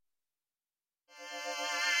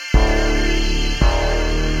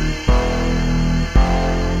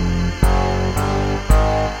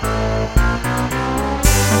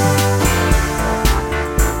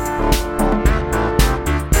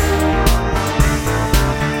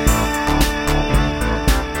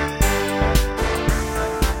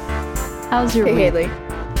How's your Hey, week? Haley.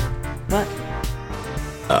 What?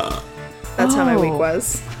 That's how my week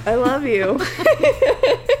was. I love you.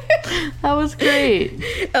 That was great.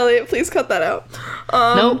 Elliot, please cut that out.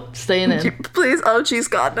 Nope, staying in. Please. Oh, jeez,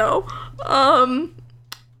 God, no.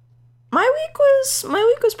 My week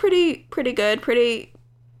was pretty good, pretty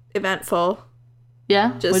eventful.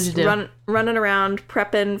 Yeah? Just What'd you do? running around,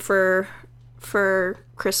 prepping for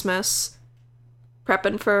Christmas,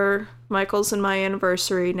 prepping for Michael's and my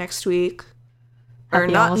anniversary next week, or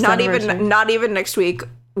Happy not almost not anniversary. not even next week.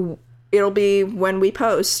 It'll be when we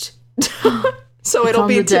post. So it'll on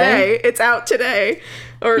be the day? today. It's out today.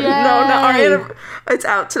 Or Yay! no, not our it's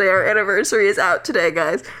out today. Our anniversary is out today,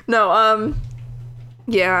 guys. No,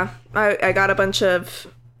 yeah. I got a bunch of,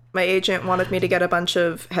 my agent wanted me to get a bunch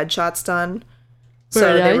of headshots done.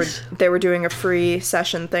 So Very nice. they were doing a free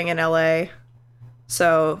session thing in LA.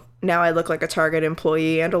 So now I look like a Target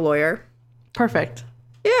employee and a lawyer. Perfect.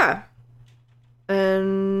 Yeah.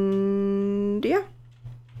 And yeah.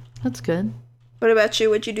 That's good. What about you?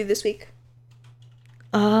 What'd you do this week?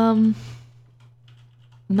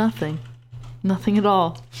 Nothing. Nothing at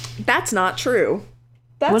all. That's not true.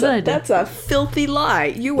 What did I do? That's a filthy lie.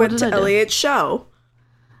 You What went did to I do? Elliot's show.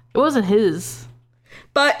 It wasn't his.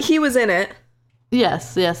 But he was in it.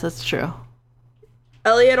 Yes, that's true.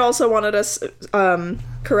 Elliot also wanted us,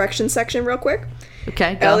 correction section real quick.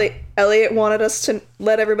 Okay, go. Elliot wanted us to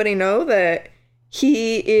let everybody know that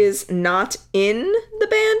he is not in the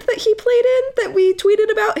band that he played in, that we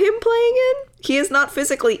tweeted about him playing in. He is not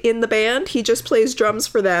physically in the band. He just plays drums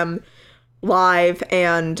for them live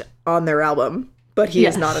and on their album. But he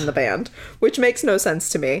is Yes. not in the band, which makes no sense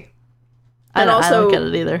to me. I And don't also, get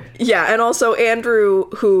it either. yeah, and also Andrew,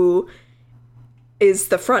 who is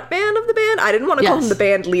the front man of the band. I didn't want to call him Yes. the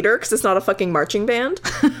band leader because it's not a fucking marching band.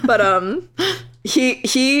 But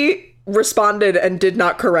he responded and did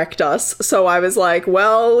not correct us. So I was like,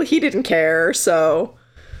 well, he didn't care. So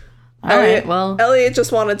All right, well, Elliot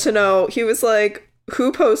just wanted to know. He was like,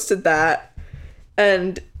 who posted that?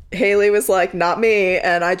 And Haley was like, not me.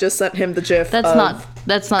 And I just sent him the gif. that's of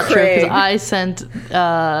not true, Craig. because I sent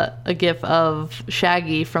a gif of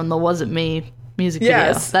Shaggy from the Wasn't Me music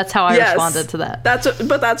Yes. video. That's how I Yes. responded to that.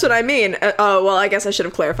 That's what I mean. Oh, well, I guess I should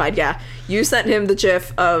have clarified. Yeah. You sent him the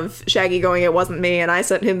gif of Shaggy going, it wasn't me. And I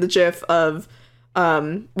sent him the gif of,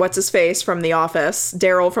 what's his face from The Office,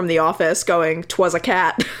 Daryl from The Office going, 'twas a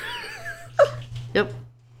cat. Yep.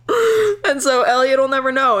 And so Elliot will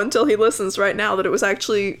never know until he listens right now that it was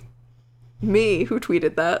actually me who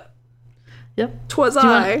tweeted that. Yep. 'Twas Do you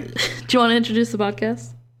I. want, do you want to introduce the podcast?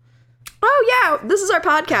 Oh, yeah. This is our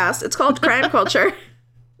podcast. It's called Crime Culture.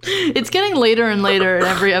 It's getting later and later in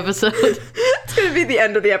every episode. It's going to be the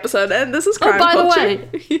end of the episode. And this is Crime By the Culture. way,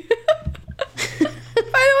 By the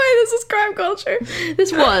way, this is Crime Culture.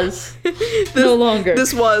 this was no longer.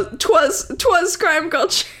 Twas Crime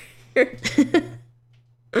Culture.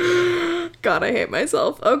 God, I hate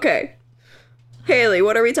myself. Okay. Haley,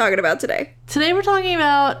 what are we talking about today? Today we're talking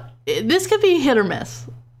about, this could be hit or miss.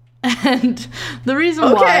 And the reason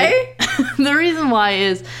Okay. why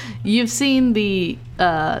is you've seen the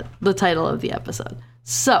title of the episode.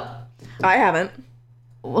 So, I haven't.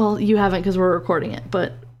 well, you haven't because we're recording it,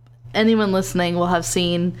 but anyone listening will have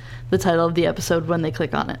seen the title of the episode when they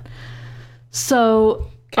click on it. So,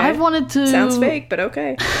 Okay. I've wanted to... Sounds fake, but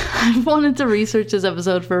okay. I've wanted to research this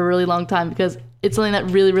episode for a really long time because it's something that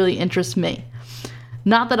really, really interests me.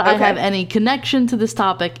 Not that I Okay. have any connection to this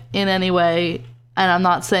topic in any way, and I'm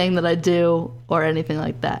not saying that I do or anything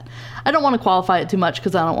like that. I don't want to qualify it too much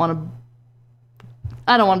because I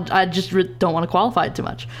just don't want to qualify it too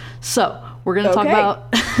much. So we're gonna talk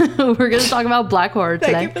Okay. about black horror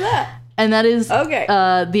today. Thank you for that. And that is Okay.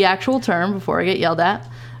 the actual term before I get yelled at.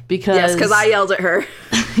 Yes, because I yelled at her.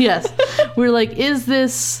 Yes. We're like, is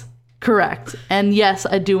this correct? And yes,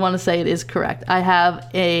 I do want to say it is correct. I have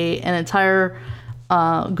an entire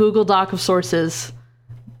Google Doc of sources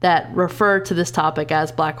that refer to this topic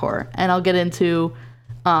as black horror. And I'll get into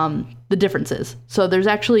the differences. So there's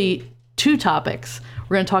actually two topics.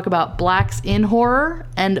 We're going to talk about blacks in horror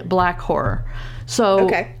and black horror. So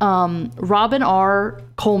Okay. Robin R.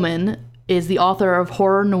 Coleman is the author of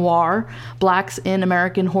Horror Noir, Blacks in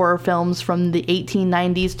American Horror Films from the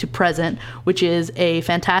 1890s to Present, which is a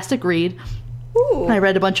fantastic read. Ooh. I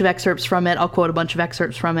read a bunch of excerpts from it. I'll quote a bunch of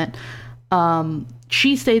excerpts from it.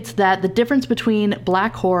 She states that the difference between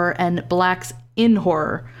black horror and blacks in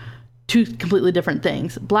horror, two completely different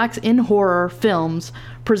things. Blacks in horror films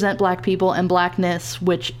present black people and blackness,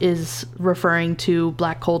 which is referring to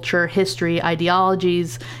black culture, history,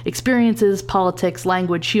 ideologies, experiences, politics,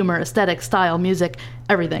 language, humor, aesthetic, style, music,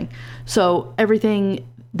 everything. So everything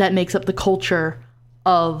that makes up the culture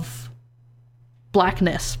of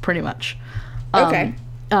blackness, pretty much. Okay.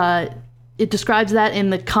 It describes that in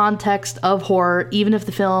the context of horror, even if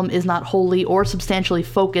the film is not wholly or substantially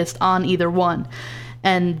focused on either one.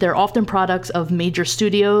 And they're often products of major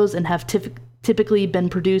studios and have typically been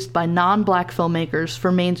produced by non-black filmmakers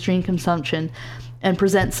for mainstream consumption, and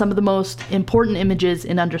present some of the most important images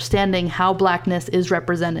in understanding how blackness is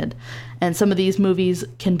represented. And some of these movies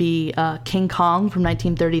can be King Kong from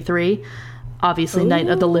 1933, obviously Night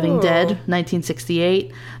of the Living Dead,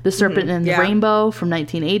 1968, The Serpent and the Rainbow from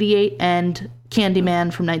 1988, and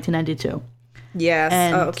Candyman from 1992. Yes.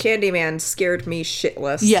 And, Candyman scared me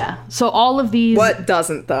shitless. Yeah. So all of these... What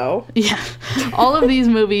doesn't, though? Yeah. All of these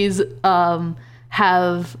movies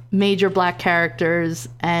have major black characters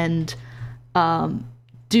and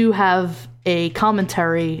do have a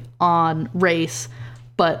commentary on race,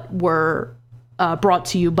 but were brought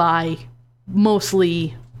to you by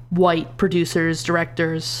mostly white producers,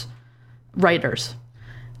 directors, writers.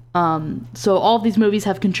 So all of these movies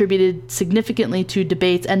have contributed significantly to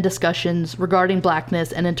debates and discussions regarding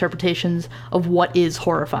blackness and interpretations of what is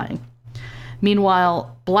horrifying.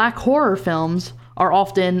 Meanwhile, black horror films are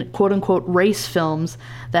often quote-unquote race films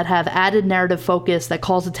that have added narrative focus that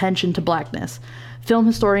calls attention to blackness. Film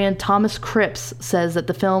historian Thomas Cripps says that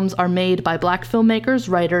the films are made by black filmmakers,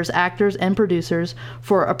 writers, actors, and producers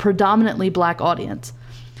for a predominantly black audience.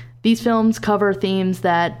 These films cover themes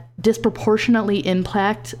that disproportionately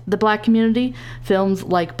impact the black community. Films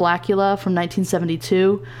like Blackula from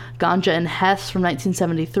 1972, Ganja and Hess from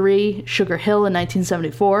 1973, Sugar Hill in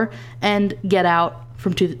 1974, and Get Out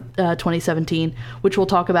from 2017, which we'll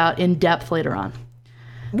talk about in depth later on.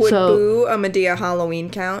 Would Boo a Medea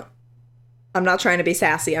Halloween count? I'm not trying to be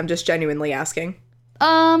sassy. I'm just genuinely asking.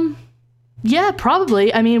 Yeah,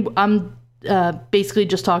 probably. I mean, I'm basically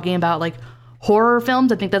just talking about like horror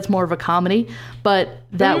films. I think that's more of a comedy, but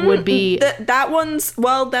that would be... That one's...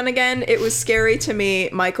 Well, then again, it was scary to me.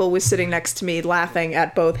 Michael was sitting next to me laughing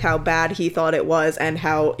at both how bad he thought it was and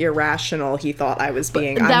how irrational he thought I was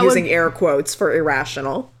being. I'm using air quotes for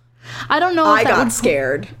irrational. I don't know if I got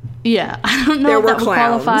scared. Yeah. I don't know if that would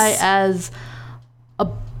qualify as a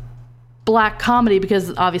black comedy,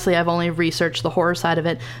 because obviously I've only researched the horror side of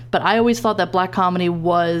it, but I always thought that black comedy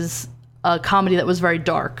was a comedy that was very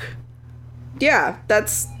dark. Yeah,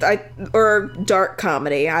 or dark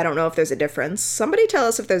comedy. I don't know if there's a difference. Somebody tell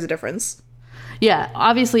us if there's a difference. Yeah,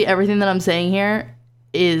 obviously everything that I'm saying here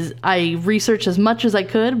is I researched as much as I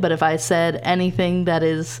could, but if I said anything that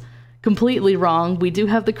is completely wrong, we do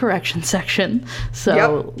have the correction section.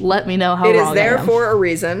 So let me know how wrong I am. It is there for a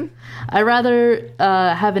reason. I'd rather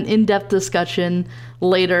have an in-depth discussion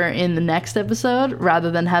later in the next episode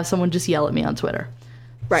rather than have someone just yell at me on Twitter.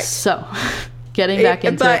 Right. So... Getting back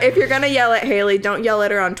into But if you're going to yell at Haley, don't yell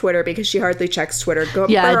at her on Twitter because she hardly checks Twitter. Go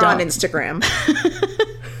put her on Instagram.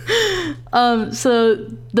 So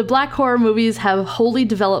the black horror movies have wholly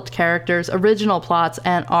developed characters, original plots,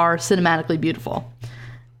 and are cinematically beautiful.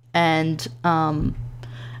 And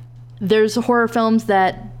there's horror films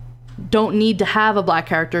that don't need to have a black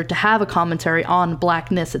character to have a commentary on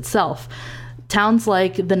blackness itself. Towns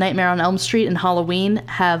like The Nightmare on Elm Street and Halloween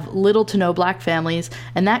have little to no black families,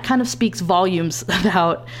 and that kind of speaks volumes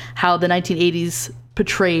about how the 1980s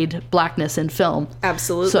portrayed blackness in film.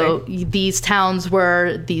 Absolutely. So these towns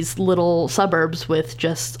were these little suburbs with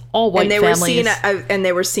just all white families. And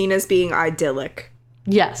they were seen as being idyllic.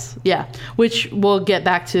 Yes, yeah. Which we'll get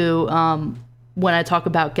back to when I talk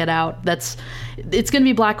about Get Out. It's going to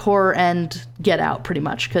be black horror and Get Out pretty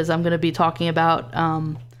much, because I'm going to be talking about...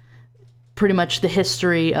 pretty much the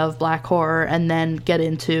history of black horror, and then get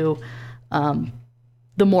into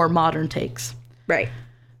the more modern takes. Right.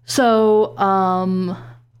 So,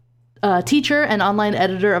 teacher and online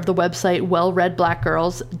editor of the website Well Read Black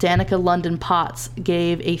Girls, Danica London Potts,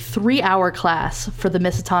 gave a 3-hour class for the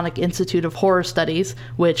Miskatonic Institute of Horror Studies,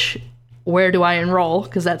 which... Where do I enroll?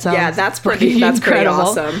 Because that sounds that's pretty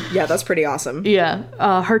awesome. Yeah, that's pretty awesome. Yeah.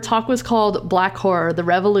 Her talk was called Black Horror, the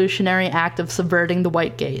Revolutionary Act of Subverting the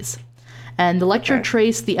White Gaze. And the lecture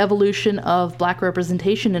traced the evolution of black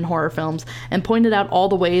representation in horror films and pointed out all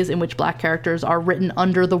the ways in which black characters are written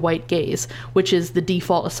under the white gaze, which is the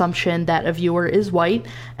default assumption that a viewer is white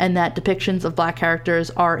and that depictions of black characters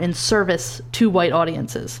are in service to white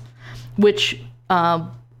audiences, which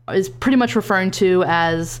is pretty much referring to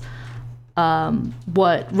as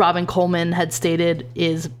what Robin Coleman had stated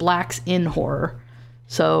is blacks in horror.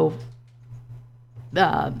 So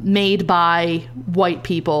made by white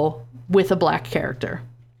people with a black character.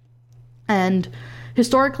 And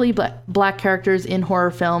historically, black characters in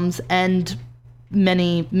horror films and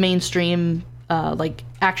many mainstream like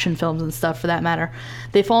action films and stuff for that matter.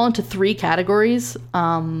 They fall into 3 categories.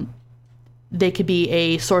 They could be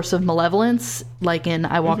a source of malevolence, like in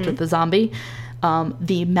I Walked with the Zombie,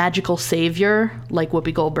 the magical savior, like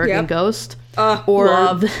Whoopi Goldberg in Ghost. Or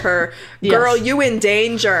love her. Girl, you in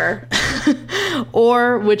danger.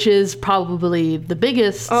 Or, which is probably the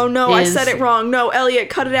biggest. Oh no, I said it wrong. No, Elliot,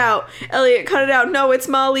 cut it out. Elliot, cut it out. No, it's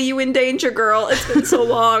Molly, you in danger, girl. It's been so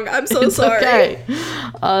long. I'm so sorry. Okay.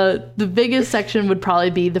 The biggest section would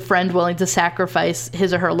probably be the friend willing to sacrifice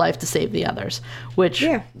his or her life to save the others, which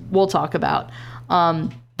we'll talk about.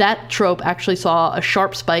 That trope actually saw a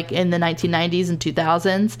sharp spike in the 1990s and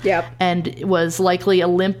 2000s. Yep. And it was likely a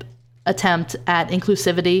limp attempt at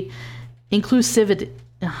inclusivity. Inclusivity,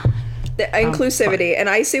 and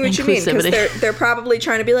I see what you mean, because they're probably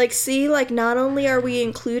trying to be like, see, like, not only are we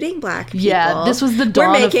including black people, this was the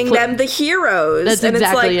dawn we're making them the heroes. That's and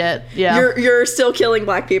exactly it's like, it. Yeah, you're still killing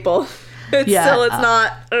black people. It's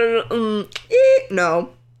not. No.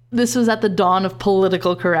 This was at the dawn of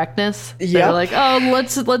political correctness. They were like, oh,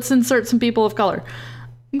 let's insert some people of color.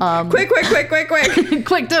 Quick.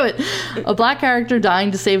 Quick, do it. A black character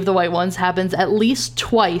dying to save the white ones happens at least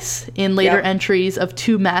twice in later entries of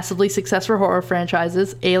 2 massively successful horror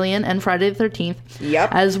franchises, Alien and Friday the 13th.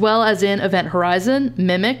 Yep. As well as in Event Horizon,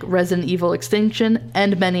 Mimic, Resident Evil Extinction,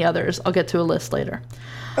 and many others. I'll get to a list later.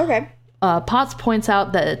 Okay. Potts points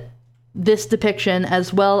out that this depiction,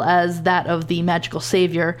 as well as that of the magical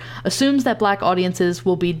savior, assumes that black audiences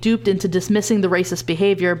will be duped into dismissing the racist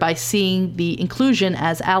behavior by seeing the inclusion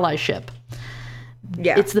as allyship.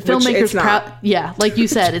 Yeah, it's the filmmakers like you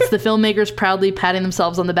said, it's the filmmakers proudly patting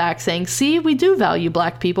themselves on the back saying, see, we do value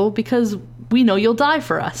black people because we know you'll die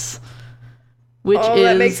for us.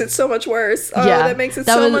 That makes it so much worse. That makes it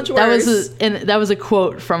so much worse. That was a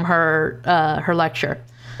quote from her lecture.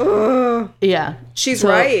 Yeah. She's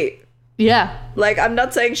right. Yeah. Like, I'm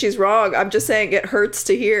not saying she's wrong. I'm just saying it hurts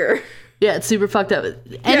to hear. Yeah, it's super fucked up.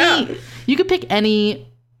 You could pick any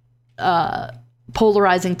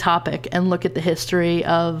polarizing topic and look at the history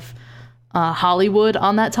of Hollywood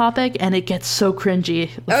on that topic, and it gets so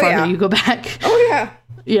cringy the farther you go back. Oh, yeah.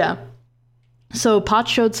 Yeah. So Potts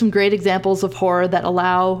showed some great examples of horror that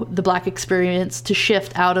allow the black experience to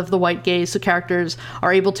shift out of the white gaze so characters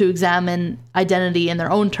are able to examine identity in their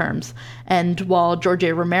own terms. And while George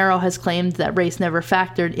A. Romero has claimed that race never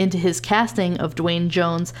factored into his casting of Dwayne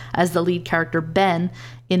Jones as the lead character Ben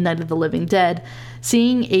in Night of the Living Dead,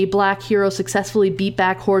 seeing a black hero successfully beat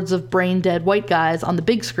back hordes of brain-dead white guys on the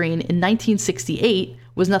big screen in 1968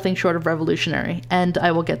 was nothing short of revolutionary. And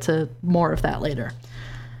I will get to more of that later.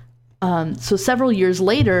 So several years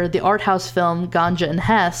later, the art house film Ganja and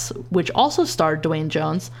Hess, which also starred Dwayne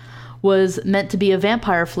Jones, was meant to be a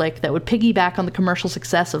vampire flick that would piggyback on the commercial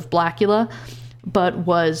success of Blackula, but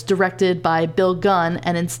was directed by Bill Gunn,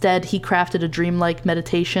 and instead he crafted a dreamlike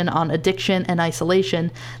meditation on addiction and isolation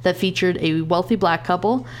that featured a wealthy black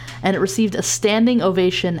couple, and it received a standing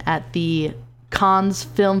ovation at the Cannes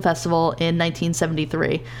Film Festival in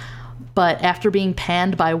 1973. But after being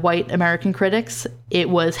panned by white American critics, it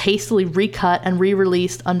was hastily recut and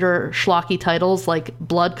re-released under schlocky titles like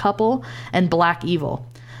Blood Couple and Black Evil.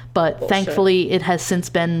 But thankfully, it has since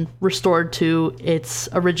been restored to its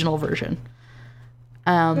original version.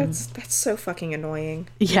 That's so fucking annoying.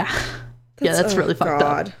 Yeah. That's really fucked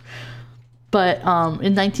up. But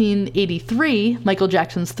in 1983, Michael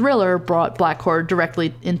Jackson's Thriller brought black horror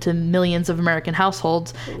directly into millions of American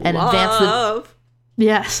households and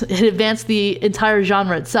it advanced the entire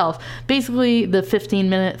genre itself. Basically, the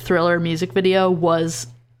 15-minute Thriller music video was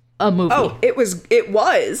a movie. Oh, it was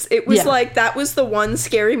like, that was the one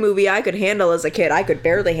scary movie I could handle as a kid. I could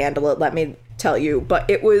barely handle it, let me tell you, but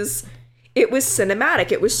it was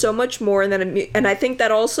cinematic. It was so much more than and I think that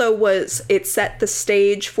also it set the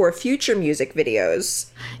stage for future music videos.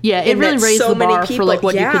 Yeah, it really raised the bar for like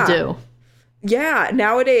what you could do. Yeah,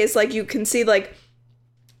 nowadays, like, you can see, like,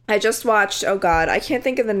 I just watched, oh god, I can't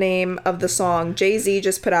think of the name of the song. Jay-Z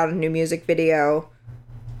just put out a new music video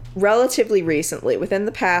relatively recently, within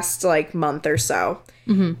the past, like, month or so.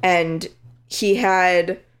 Mm-hmm. And he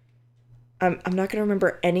had, I'm not going to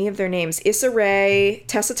remember any of their names, Issa Rae,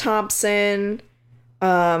 Tessa Thompson,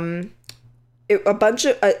 a bunch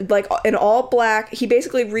of, like, an all-black, he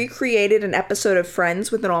basically recreated an episode of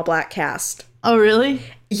Friends with an all-black cast. Oh, really?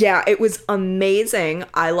 Yeah, it was amazing.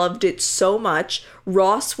 I loved it so much.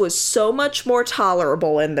 Ross was so much more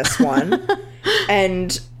tolerable in this one.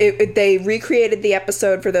 And they recreated the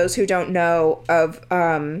episode, for those who don't know, of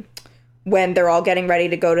when they're all getting ready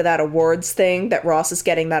to go to that awards thing, that Ross is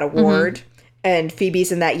getting that award, and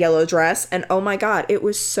Phoebe's in that yellow dress. And oh my god, it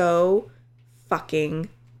was so fucking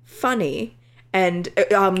funny. And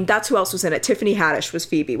that's who else was in it. Tiffany Haddish was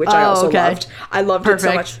Phoebe, which I also loved. I loved it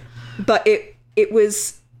so much. But it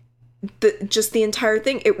was just the entire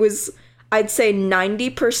thing. It was, I'd say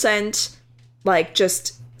 90% like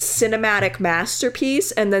just cinematic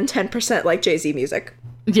masterpiece, and then 10% like Jay-Z music.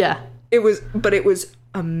 Yeah. It was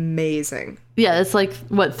amazing. Yeah, it's like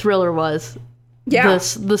what Thriller was. Yeah.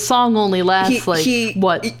 The song only lasts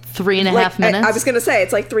 3.5 minutes? I was going to say,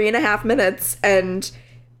 it's like 3.5 minutes, and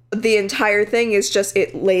the entire thing is just,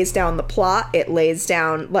 it lays down the plot. It lays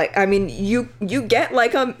down, like, I mean, you get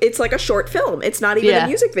like, it's like a short film. It's not even a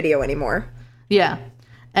music video anymore. Yeah.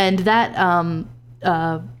 And that,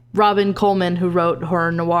 Robin Coleman, who wrote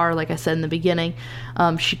Horror Noir, like I said in the beginning,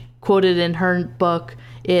 she quoted in her book,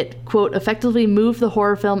 it, quote, effectively moved the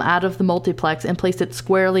horror film out of the multiplex and placed it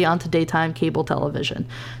squarely onto daytime cable television.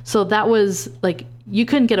 So that was, like, you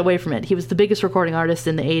couldn't get away from it. He was the biggest recording artist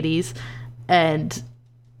in the 80s, and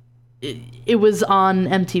it was on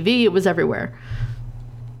MTV. It was everywhere.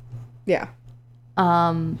 Yeah.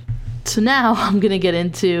 So now I'm going to get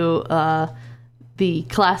into the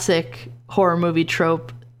classic horror movie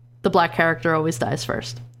trope, the black character always dies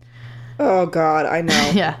first. Oh, God, I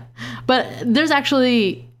know. Yeah. But there's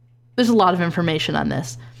a lot of information on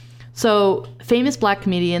this. So famous black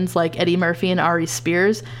comedians like Eddie Murphy and Ari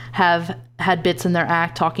Spears have had bits in their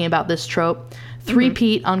act talking about this trope. Three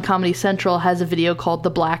Pete on Comedy Central has a video called The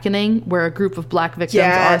Blackening, where a group of black victims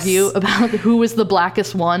argue about who was the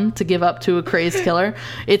blackest one to give up to a crazed killer.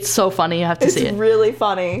 It's so funny. You have to see it. It's really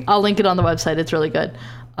funny. I'll link it on the website. It's really good.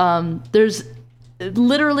 There's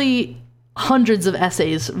literally hundreds of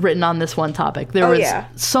essays written on this one topic. There was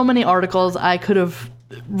so many articles. I could have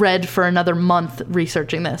read for another month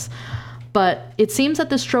researching this. But it seems that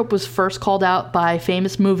this trope was first called out by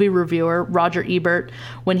famous movie reviewer Roger Ebert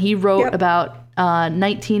when he wrote about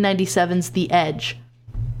 1997's The Edge.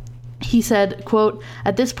 He said, quote,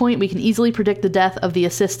 "At this point, we can easily predict the death of the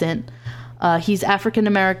assistant. He's African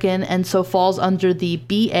American and so falls under the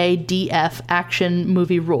BADF action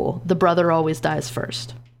movie rule. The brother always dies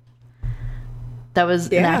first." That was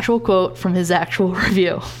an actual quote from his actual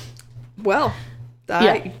review. Well,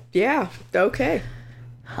 okay.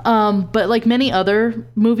 But like many other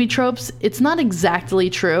movie tropes, it's not exactly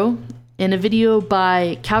true. In a video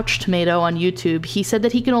by Couch Tomato on YouTube, he said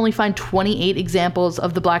that he can only find 28 examples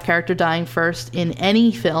of the black character dying first in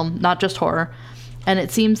any film, not just horror. And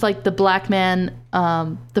it seems like the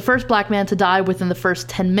first black man to die within the first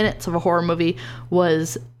 10 minutes of a horror movie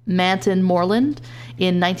was Manton Moreland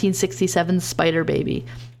in 1967's Spider Baby.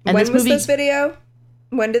 And when was this video?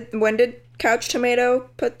 When did Couch Tomato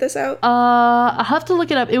put this out? I'll have to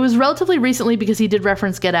look it up. It was relatively recently because he did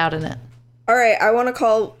reference Get Out in it. All right, I want to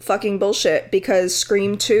call fucking bullshit because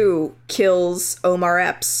Scream 2 kills Omar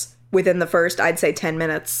Epps within the first, I'd say, 10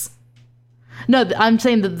 minutes. No, I'm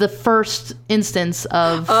saying that the first instance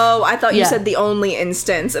of... Oh, I thought you said the only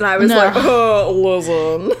instance, and I was like, oh,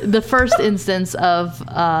 listen. The first instance of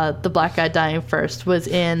the black guy dying first was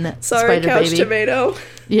in Spider Couch Baby. Tomato.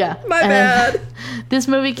 Yeah. My bad. This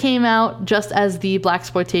movie came out just as the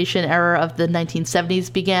blaxploitation era of the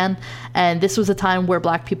 1970s began, and this was a time where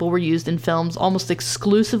black people were used in films almost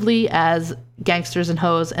exclusively as gangsters and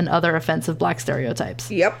hoes and other offensive black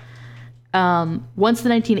stereotypes. Yep. Once the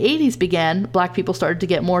 1980s began, black people started to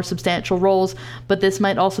get more substantial roles, but this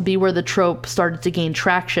might also be where the trope started to gain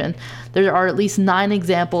traction. There are at least 9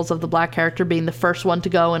 examples of the black character being the first one to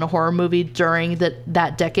go in a horror movie during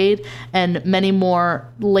that decade, and many more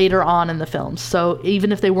later on in the films. So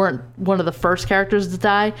even if they weren't one of the first characters to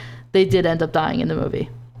die, they did end up dying in the movie.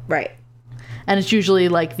 Right. And it's usually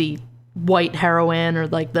like the white heroine or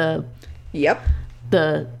like the... Yep.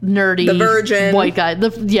 The nerdy the virgin white guy,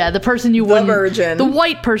 the person you wouldn't, virgin, the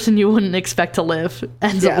white person you wouldn't expect to live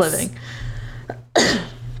ends up living.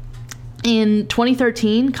 In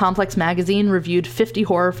 2013, Complex Magazine reviewed 50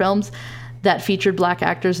 horror films that featured black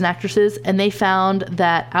actors and actresses, and they found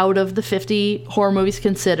that out of the 50 horror movies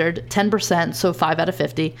considered, 10%, so 5 out of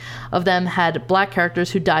 50, of them had black characters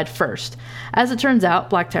who died first. As it turns out,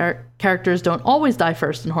 black characters don't always die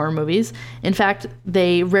first in horror movies. In fact,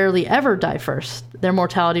 they rarely ever die first. Their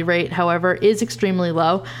mortality rate, however, is extremely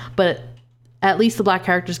low, but at least the black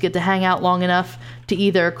characters get to hang out long enough to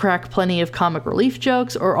either crack plenty of comic relief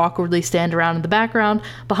jokes or awkwardly stand around in the background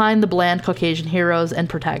behind the bland Caucasian heroes and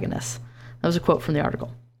protagonists. That was a quote from the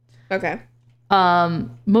article. Okay.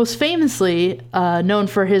 Most famously, known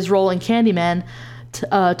for his role in Candyman,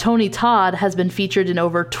 Tony Todd has been featured in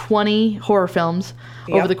over 20 horror films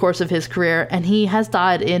over the course of his career, and he has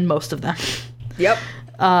died in most of them. Yep.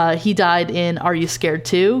 He died in Are You Scared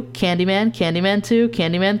 2, Candyman, Candyman 2,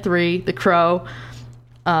 Candyman 3, The Crow,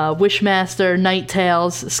 Wishmaster, Night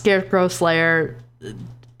Tales, Scarecrow Slayer,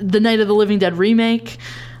 the Night of the Living Dead remake,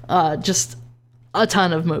 just a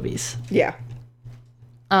ton of movies. Yeah.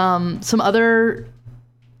 Some other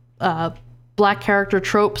black character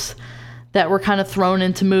tropes that were kind of thrown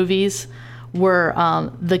into movies were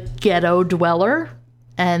the ghetto dweller,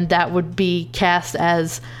 and that would be cast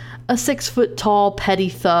as a 6-foot-tall petty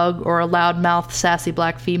thug or a loudmouth sassy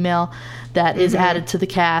black female that is added to the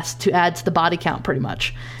cast to add to the body count pretty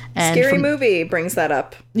much. And Scary Movie brings that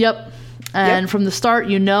up. Yep. And from the start,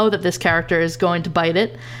 you know that this character is going to bite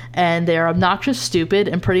it, and they're obnoxious, stupid,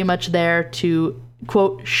 and pretty much there to,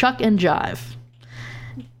 quote, shuck and jive.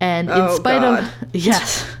 And in spite of...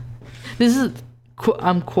 Yes. This is...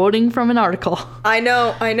 I'm quoting from an article. I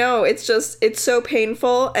know. It's so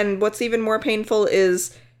painful, and what's even more painful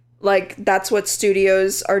is, like, that's what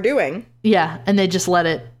studios are doing. Yeah, and they just let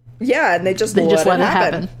it... Yeah, and they just let it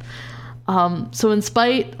happen. So in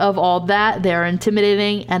spite of all that, they're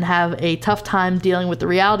intimidating and have a tough time dealing with the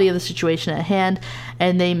reality of the situation at hand,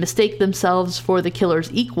 and they mistake themselves for the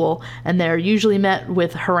killer's equal, and they're usually met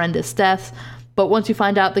with horrendous deaths. But once you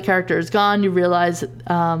find out the character is gone, you realize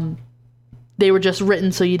they were just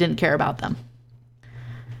written so you didn't care about them.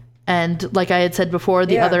 And like I had said before,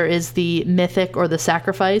 the other is the mythic or the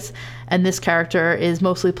sacrifice, and this character is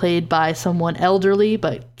mostly played by someone elderly,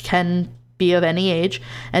 but can be of any age,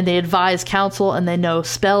 and they advise counsel, and they know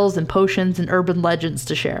spells and potions and urban legends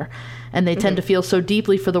to share, and they tend to feel so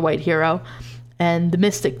deeply for the white hero. And the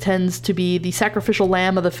mystic tends to be the sacrificial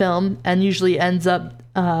lamb of the film and usually ends up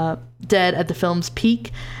dead at the film's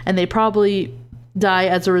peak, and they probably die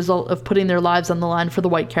as a result of putting their lives on the line for the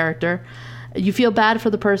white character. You feel bad for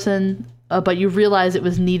the person, but you realize it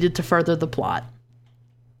was needed to further the plot.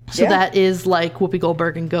 So that is like Whoopi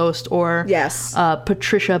Goldberg in Ghost, or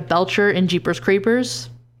Patricia Belcher in Jeepers Creepers,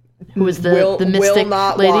 who is the mystic will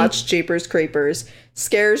not lady. Watch Jeepers Creepers.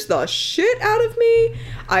 Scares the shit out of me.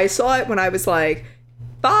 I saw it when I was like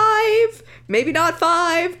 5, maybe not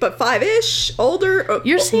 5, but 5-ish, older.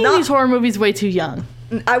 You're seeing these horror movies way too young.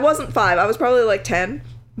 I wasn't 5. I was probably like 10,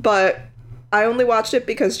 but I only watched it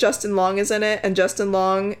because Justin Long is in it, and Justin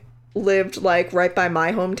Long lived like right by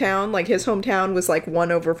my hometown. Like his hometown was like 1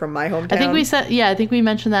 over from my hometown. I think we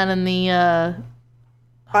mentioned that in the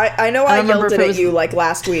I know I yelled it at you like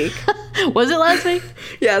last week. Was it last week?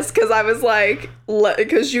 Yes, because I was like,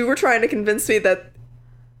 because you were trying to convince me that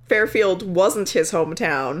Fairfield wasn't his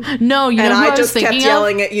hometown. No, you know who I just kept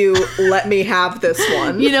yelling at you, let me have this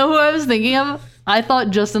one. You know who I was thinking of? I thought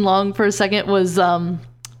Justin Long for a second was I'm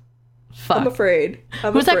afraid.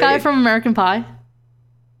 Who's that guy from American Pie?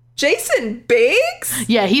 Jason Biggs?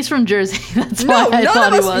 Yeah, he's from Jersey. That's why I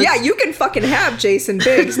thought he was. Yeah, you can fucking have Jason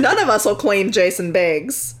Biggs. None of us will claim Jason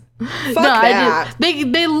Biggs. Fuck that.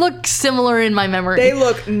 They look similar in my memory. They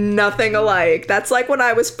look nothing alike. That's like when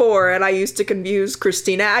I was 4 and I used to confuse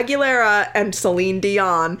Christina Aguilera and Celine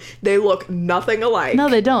Dion. They look nothing alike. No,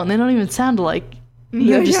 they don't. They don't even sound alike.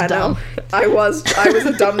 You're just dumb. No. I was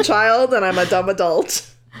a dumb child and I'm a dumb adult.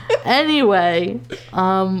 Anyway,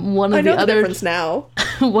 one of the difference now.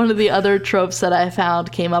 One of the other tropes that I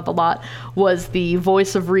found came up a lot was the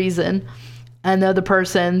voice of reason, and they're the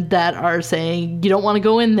person that are saying you don't want to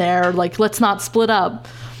go in there, like let's not split up.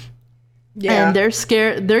 Yeah, and they're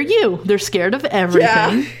scared. They're scared of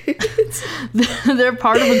everything. Yeah. They're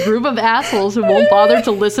part of a group of assholes who won't bother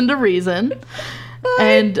to listen to reason,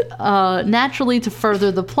 and naturally to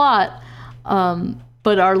further the plot,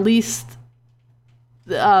 but at least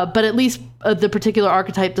the particular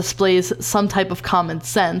archetype displays some type of common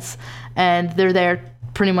sense, and they're there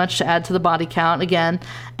pretty much to add to the body count again,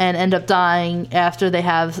 and end up dying after they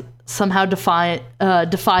have somehow defied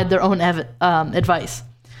their own advice.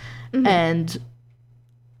 Mm-hmm. And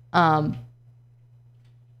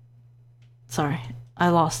sorry, I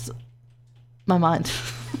lost my mind.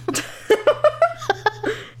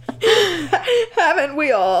 Haven't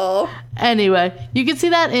we all? Anyway, you can see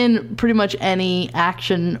that in pretty much any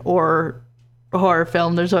action or horror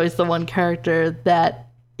film. There's always the one character that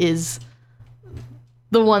is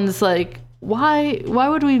the one that's like, why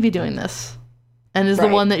would we be doing this? And is the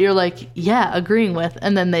one that you're like, yeah, agreeing with,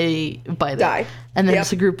 and then they bite it. And then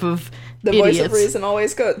it's a group of the idiots. Voice of reason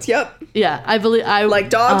always goes. Yep. Yeah, I believe like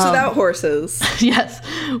dogs without horses. Yes.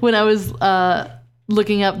 When I was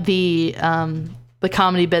looking up the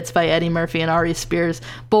comedy bits by Eddie Murphy and Ari Spears,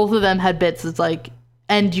 both of them had bits. It's like,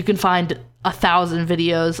 and you can find 1,000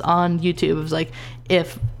 videos on YouTube of like,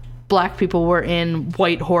 if black people were in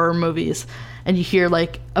white horror movies and you hear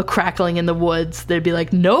like a crackling in the woods, they'd be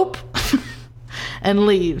like, nope, and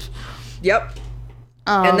leave. Yep.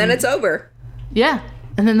 And then it's over. Yeah.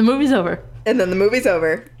 And then the movie's over. And then the movie's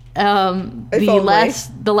over.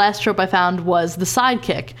 The last trope I found was the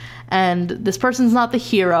sidekick, and this person's not the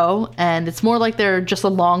hero, and it's more like they're just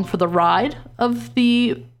along for the ride of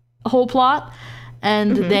the whole plot,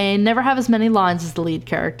 and they never have as many lines as the lead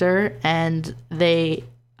character, and they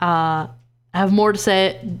have more to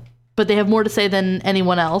say, but they have more to say than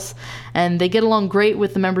anyone else, and they get along great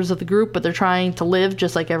with the members of the group, but they're trying to live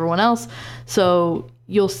just like everyone else, so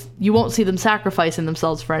you won't see them sacrificing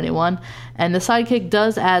themselves for anyone. And the sidekick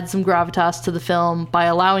does add some gravitas to the film by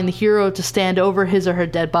allowing the hero to stand over his or her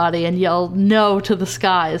dead body and yell no to the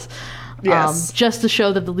skies. Yes. Just to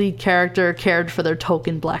show that the lead character cared for their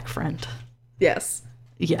token black friend. Yes.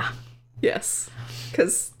 Yeah. Yes.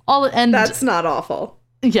 Because and that's not awful.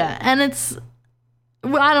 Yeah, and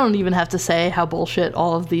I don't even have to say how bullshit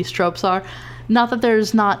all of these tropes are. Not that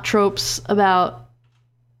there's not tropes about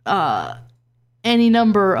any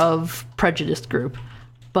number of prejudiced group,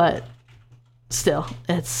 but still,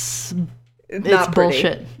 it's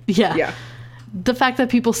bullshit. Yeah. The fact that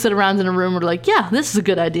people sit around in a room and are like, yeah, this is a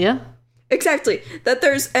good idea. Exactly.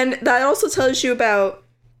 And that also tells you about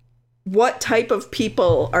what type of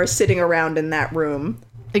people are sitting around in that room.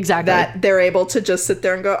 Exactly. That they're able to just sit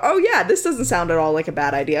there and go, oh yeah, this doesn't sound at all like a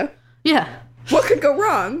bad idea. Yeah. What could go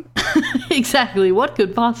wrong? Exactly. What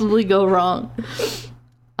could possibly go wrong?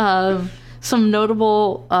 Some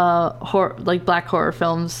notable black horror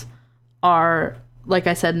films are, like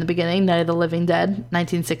I said in the beginning, Night of the Living Dead,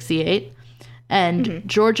 1968. And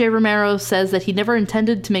George A. Romero says that he never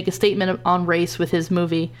intended to make a statement on race with his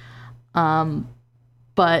movie.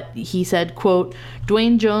 But he said, quote,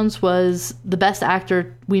 Dwayne Jones was the best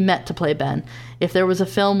actor we met to play Ben. If there was a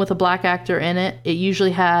film with a black actor in it, it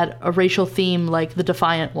usually had a racial theme like The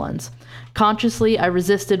Defiant Ones. Consciously, I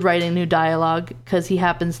resisted writing new dialogue because he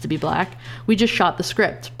happens to be black. We just shot the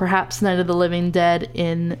script. Perhaps Night of the Living Dead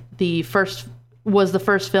was the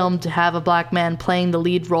first film to have a black man playing the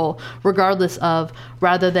lead role, regardless of,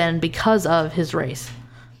 rather than because of his race.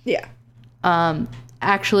 Yeah.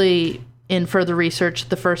 Actually, in further research,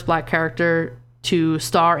 the first black character to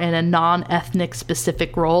star in a non-ethnic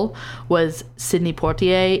specific role was Sidney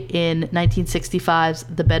Poitier in 1965's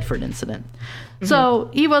The Bedford Incident. So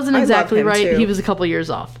he wasn't exactly right. Too. He was a couple years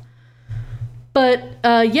off. But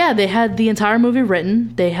they had the entire movie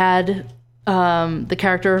written. They had the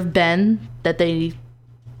character of Ben, that they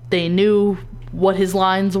knew what his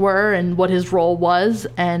lines were and what his role was,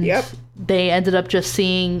 and they ended up just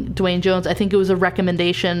seeing Dwayne Jones. I think it was a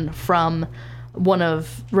recommendation from one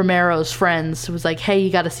of Romero's friends who was like, hey,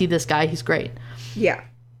 you got to see this guy. He's great. Yeah.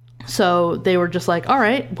 So they were just like, all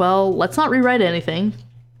right, well, let's not rewrite anything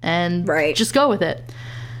and just go with it.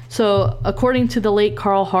 So according to the late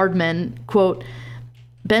Carl Hardman, quote,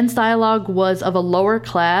 Ben's dialogue was of a lower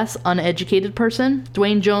class, uneducated person.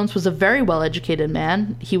 Dwayne Jones was a very well-educated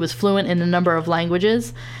man. He was fluent in a number of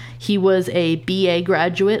languages. He was a BA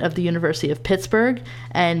graduate of the University of Pittsburgh,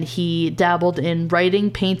 and he dabbled in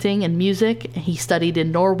writing, painting, and music. He studied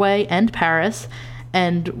in Norway and Paris,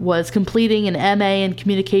 and was completing an MA in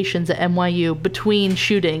communications at NYU between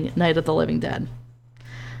shooting Night of the Living Dead.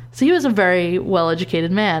 So he was a very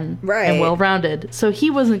well-educated man and well-rounded. So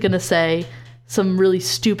he wasn't going to say some really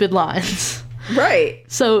stupid lines. Right.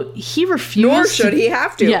 So he refused. Nor should he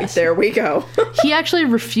have to. Yes. There we go. He actually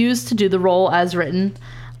refused to do the role as written.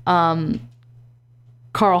 Carl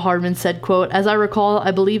Hardman said, quote, as I recall,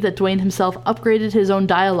 I believe that Dwayne himself upgraded his own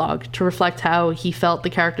dialogue to reflect how he felt the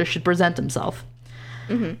character should present himself.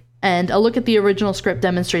 And a look at the original script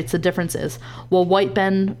demonstrates the differences. While White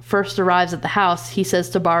Ben first arrives at the house, he says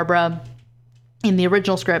to Barbara in the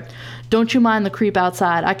original script, don't you mind the creep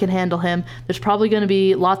outside. I can handle him. There's probably going to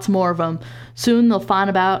be lots more of them. Soon they'll find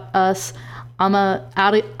about us. I'm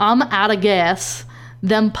out of gas.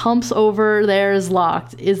 Them pumps over there is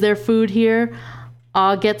locked. Is there food here?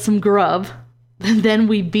 I'll get some grub. Then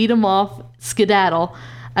we beat 'em off, skedaddle.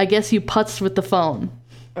 I guess you putzed with the phone.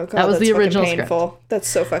 Oh God, that was the original painful. Script. That's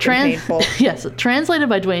so fucking painful. Yes, translated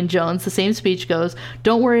by Dwayne Jones, the same speech goes,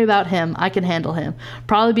 don't worry about him, I can handle him.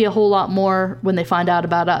 Probably be a whole lot more when they find out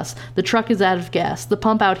about us. The truck is out of gas. The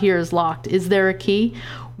pump out here is locked. Is there a key?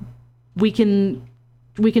 We can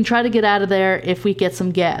try to get out of there if we get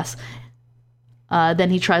some gas.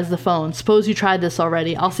 Then he tries the phone. Suppose you tried this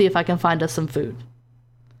already. I'll see if I can find us some food.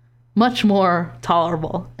 Much more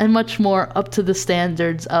tolerable and much more up to the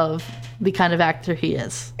standards of the kind of actor he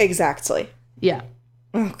is. Exactly. Yeah.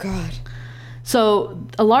 Oh God. So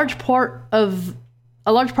a large part of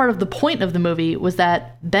a large part of the point of the movie was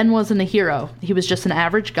that Ben wasn't a hero. He was just an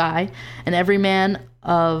average guy, an everyman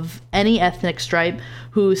of any ethnic stripe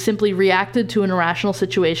who simply reacted to an irrational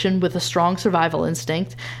situation with a strong survival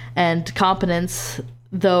instinct and competence,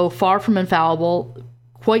 though far from infallible,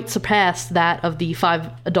 quite surpassed that of the 5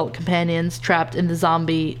 adult companions trapped in the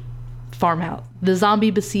zombie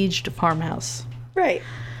besieged farmhouse. Right.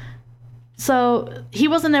 So he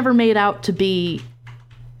wasn't ever made out to be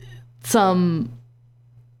some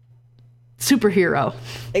superhero.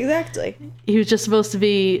 Exactly. He was just supposed to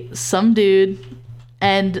be some dude,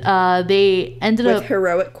 and they ended With up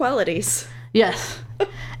heroic qualities. Yes.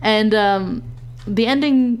 And the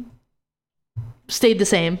ending stayed the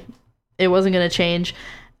same. It wasn't going to change,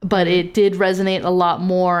 but it did resonate a lot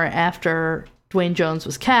more after Dwayne Jones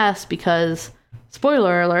was cast because,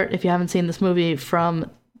 spoiler alert, if you haven't seen this movie from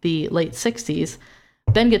the late 60s,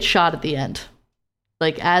 Ben gets shot at the end.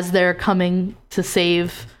 Like, as they're coming to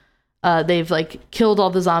save, they've, like, killed all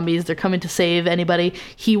the zombies, they're coming to save anybody,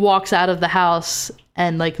 he walks out of the house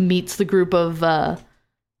and, like, meets the group of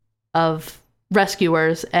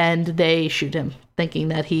rescuers, and they shoot him, thinking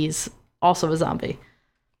that he's also a zombie.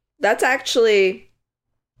 That's actually...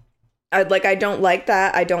 I don't like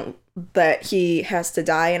that. I don't... that he has to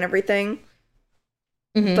die and everything.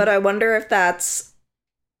 Mm-hmm. But I wonder if that's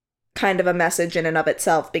kind of a message in and of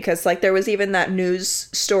itself, because like there was even that news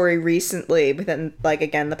story recently within like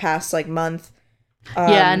again the past like month.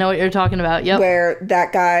 Yeah, I know what you're talking about. Yep. Where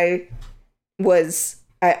that guy was,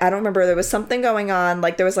 I don't remember, there was something going on,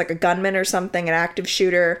 like there was like a gunman or something, an active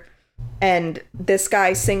shooter, and this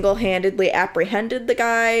guy single-handedly apprehended the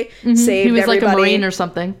guy, saved everybody. He was like a Marine or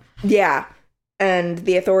something. Yeah. And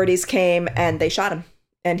the authorities came and they shot him,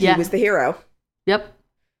 and he was the hero. Yep.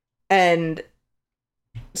 And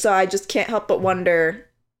so I just can't help but wonder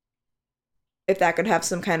if that could have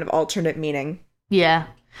some kind of alternate meaning. Yeah.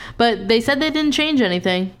 But they said they didn't change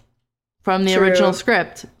anything from the original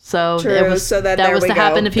script. So that was to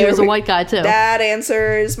happen if he was a white guy too. That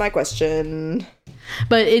answers my question.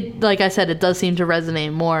 But it, like I said, it does seem to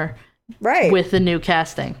resonate more with the new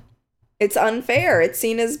casting. It's unfair. It's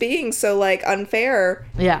seen as being so like unfair.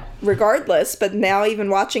 Yeah. Regardless, but now even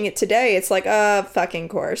watching it today, it's like, fucking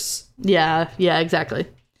course. Yeah, exactly.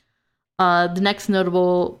 The next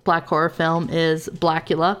notable black horror film is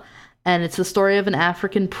Blackula, and it's the story of an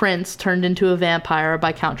African prince turned into a vampire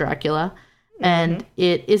by Count Dracula. Mm-hmm. And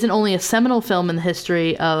it isn't only a seminal film in the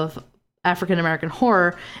history of African American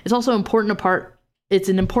horror, it's also it's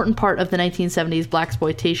an important part of the 1970s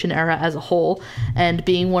blaxploitation era as a whole, and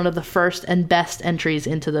being one of the first and best entries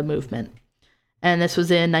into the movement. And this was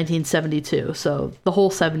in 1972, so the whole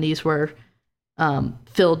 70s were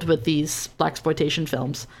filled with these blaxploitation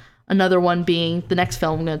films. Another one being the next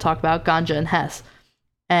film I'm going to talk about, Ganja and Hess.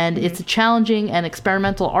 And it's a challenging and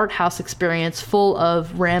experimental art house experience full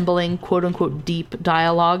of rambling, quote-unquote, deep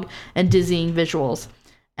dialogue and dizzying visuals.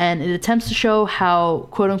 And it attempts to show how,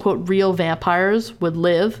 quote-unquote, real vampires would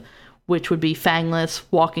live, which would be fangless,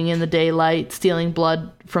 walking in the daylight, stealing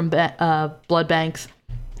blood from blood banks.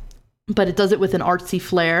 But it does it with an artsy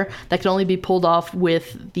flair that can only be pulled off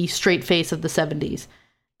with the straight face of the 70s.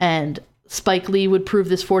 And Spike Lee would prove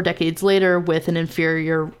this 4 decades later with an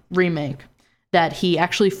inferior remake that he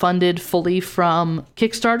actually funded fully from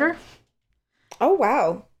Kickstarter. Oh,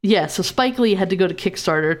 wow. Yeah, so Spike Lee had to go to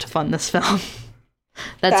Kickstarter to fund this film.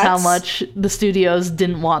 That's how much the studios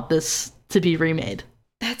didn't want this to be remade.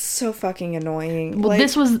 That's so fucking annoying. Well, like,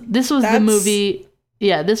 this was the movie.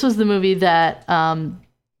 Yeah, this was the movie that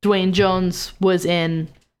Dwayne Jones was in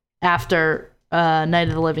after Night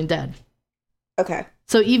of the Living Dead. Okay.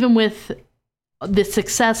 So even with the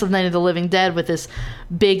success of Night of the Living Dead with this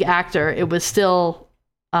big actor, it was still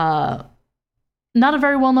not a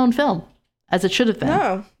very well-known film, as it should have been.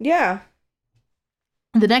 No, yeah.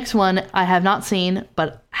 The next one I have not seen,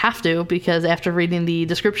 but have to, because after reading the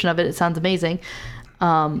description of it, it sounds amazing,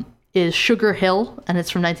 is Sugar Hill, and it's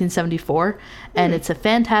from 1974. And it's a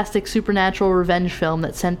fantastic supernatural revenge film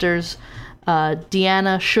that centers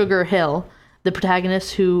Deanna Sugar Hill, the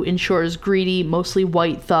protagonist who ensures greedy, mostly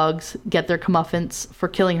white thugs get their comeuppance for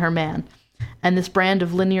killing her man. And this brand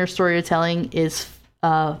of linear storytelling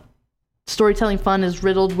fun is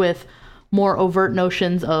riddled with more overt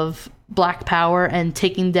notions of black power and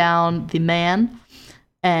taking down the man,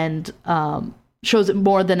 and shows it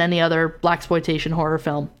more than any other blaxploitation horror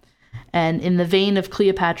film. And in the vein of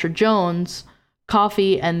Cleopatra Jones,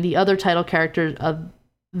 Coffee and the other title characters of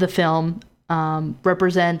the film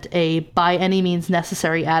represent a by any means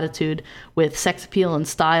necessary attitude with sex appeal and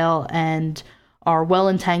style, and are well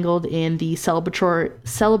entangled in the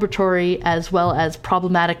celebratory as well as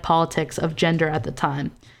problematic politics of gender at the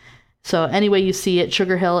time. So any way you see it,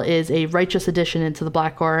 Sugar Hill is a righteous addition into the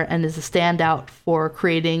black horror and is a standout for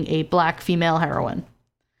creating a black female heroine.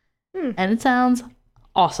 And it sounds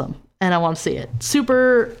awesome, and I want to see it.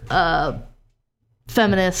 Super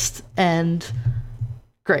feminist and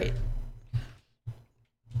great.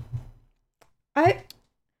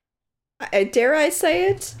 I dare I say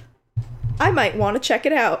it? I might want to check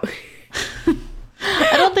it out.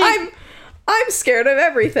 I don't think I'm scared of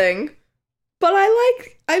everything, but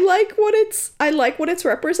I like what it's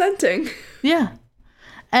representing. Yeah.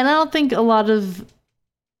 And I don't think a lot of,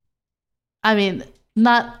 I mean,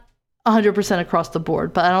 not 100% across the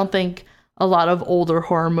board, but I don't think a lot of older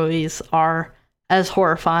horror movies are as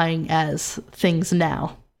horrifying as things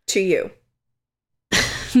now. To you.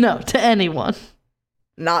 No, to anyone.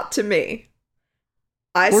 Not to me.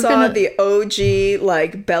 I saw the OG,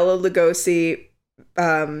 like, Bela Lugosi,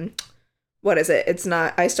 what is it? It's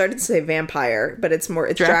not, I started to say vampire, but it's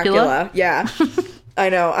Dracula. Yeah. I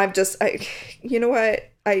know. You know what?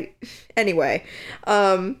 Anyway,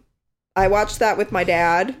 I watched that with my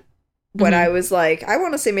dad when I was like, I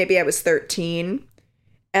want to say maybe I was 13,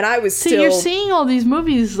 and I was still. You're seeing all these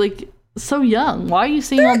movies like so young. Why are you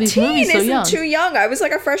seeing all these movies so young? 13 isn't too young. I was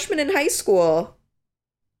like a freshman in high school.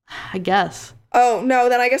 I guess. Oh, no,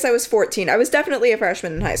 then I guess I was 14. I was definitely a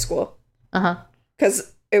freshman in high school. Uh-huh.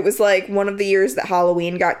 Because it was like one of the years that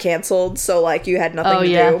Halloween got canceled, so like you had nothing to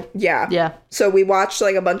do. Yeah. Yeah. So we watched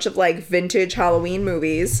like a bunch of like vintage Halloween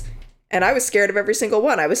movies, and I was scared of every single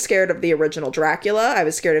one. I was scared of the original Dracula. I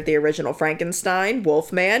was scared of the original Frankenstein,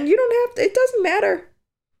 Wolfman. You don't have to, it doesn't matter.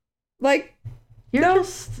 Like, You're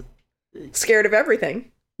just scared of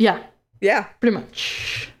everything. Yeah. Yeah. Pretty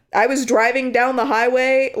much. I was driving down the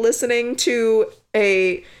highway listening to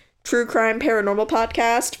a true crime paranormal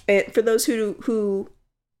podcast. And for those who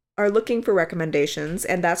are looking for recommendations,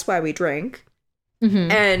 and that's why we drink.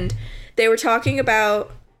 Mm-hmm. And they were talking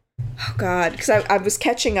about, oh God, because I was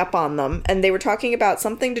catching up on them, and they were talking about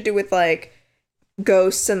something to do with like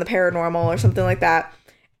ghosts and the paranormal or something like that.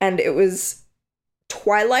 And it was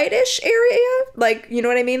twilight-ish area, like, you know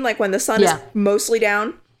what I mean? Like when the sun is mostly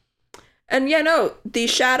down. And yeah, no, the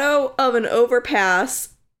shadow of an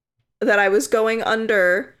overpass that I was going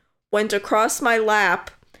under went across my lap,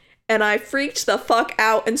 and I freaked the fuck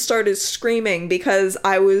out and started screaming because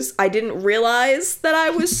I didn't realize that I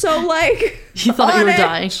was so like You thought you were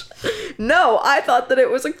dying. No, I thought that it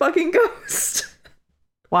was a fucking ghost.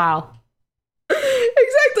 Wow.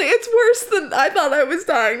 Exactly. It's worse than I thought I was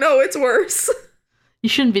dying. No, it's worse. You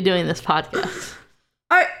shouldn't be doing this podcast.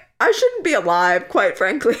 I shouldn't be alive, quite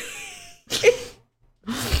frankly.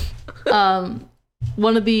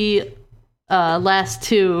 One of the last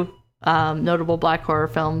two notable black horror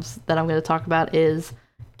films that I'm going to talk about is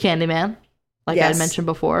Candyman. Like I had mentioned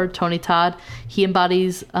before, Tony Todd. He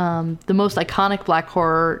embodies the most iconic black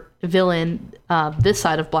horror villain this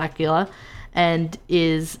side of Blackula, and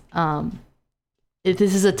is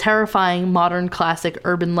this is a terrifying modern classic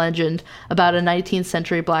urban legend about a 19th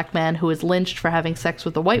century black man who is lynched for having sex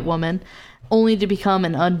with a white woman, only to become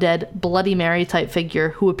an undead Bloody Mary type figure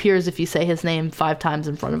who appears if you say his name 5 times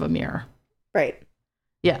in front of a mirror. Right.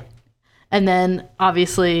 Yeah. And then,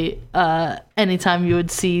 obviously, anytime you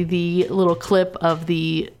would see the little clip of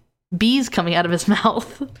the bees coming out of his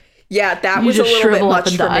mouth. Yeah, that was a little bit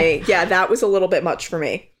much for me. Yeah, that was a little bit much for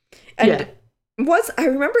me. And I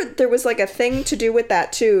remember there was like a thing to do with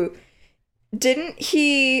that too. Didn't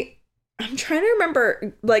he, I'm trying to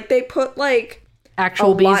remember, like they put like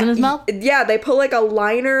actual bees in his mouth? Yeah, they put like a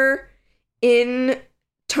liner in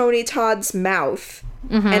Tony Todd's mouth.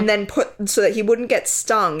 Mm-hmm. And then put, so that he wouldn't get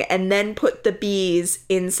stung, and then put the bees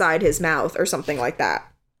inside his mouth or something like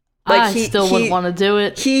that. Like I still wouldn't want to do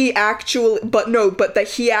it. He actually, but that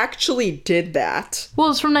he actually did that. Well,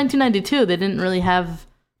 it's from 1992. They didn't really have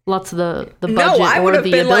lots of the budget or the ability. No, I would have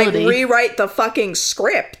been like, rewrite the fucking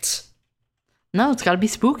script. No, it's got to be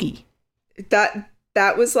spooky. That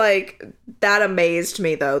was like, that amazed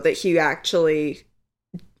me though, that he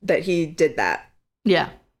did that. Yeah.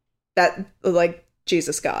 That, like,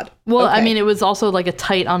 Jesus God. Well, okay. I mean, it was also like a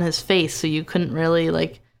tight on his face, so you couldn't really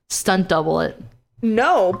like stunt double it.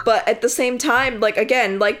 No, but at the same time, like,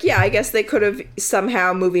 again, like, yeah, I guess they could have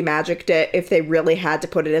somehow movie magicked it if they really had to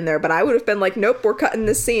put it in there, but I would have been like, nope, we're cutting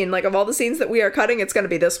this scene. Like, of all the scenes that we are cutting, it's going to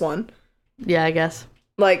be this one. Yeah, I guess.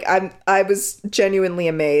 Like, I was genuinely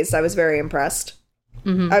amazed. I was very impressed.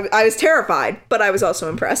 Mm-hmm. I was terrified, but I was also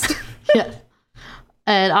impressed. Yeah.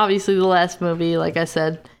 And obviously the last movie, like I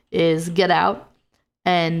said, is Get Out.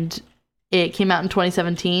 And It came out in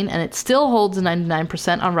 2017, and it still holds a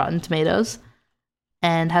 99% on Rotten Tomatoes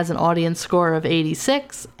and has an audience score of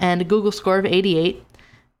 86 and a Google score of 88.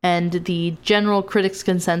 And the general critics'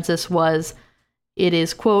 consensus was it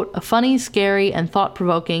is, quote, a funny, scary, and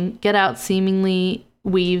thought-provoking. Get Out seemingly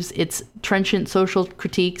weaves its trenchant social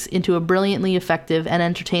critiques into a brilliantly effective and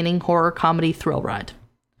entertaining horror comedy thrill ride.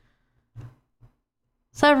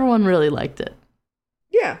 So everyone really liked it.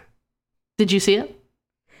 Yeah. Did you see it?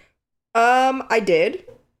 I did.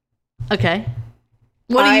 Okay.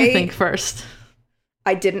 What do you think first?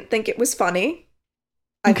 I didn't think it was funny.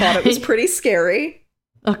 I thought it was pretty scary.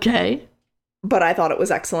 Okay. But I thought it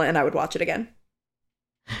was excellent and I would watch it again.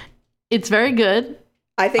 It's very good.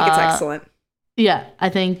 I think it's excellent. Yeah, I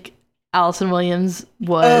think Allison Williams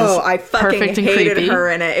was I fucking perfect and hated creepy. her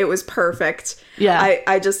in it. It was perfect. Yeah.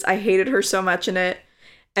 I hated her so much in it.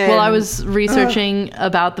 And, well, I was researching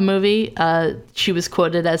about the movie. She was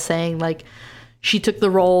quoted as saying, like, she took the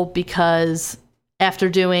role because after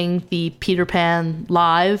doing the Peter Pan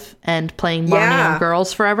live and playing Marnie on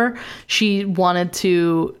Girls Forever, she wanted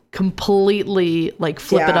to completely, like,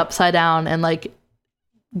 flip it upside down and, like,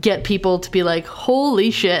 get people to be like,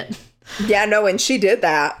 holy shit. Yeah, no, and she did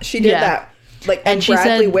that. She did that. Like, and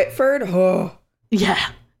Bradley Whitford. Oh. Yeah.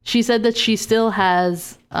 She said that she still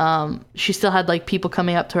has, she still had, like, people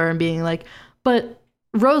coming up to her and being like, but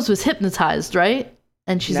Rose was hypnotized, right?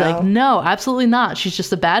 And she's like, no, absolutely not. She's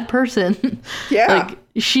just a bad person. Yeah. Like,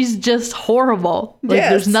 she's just horrible. Like,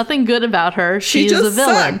 there's nothing good about her. She is a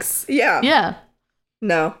villain. Sucks. Yeah. Yeah.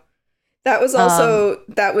 No. That was also,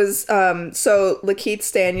 so Lakeith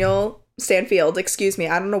Stanfield, excuse me,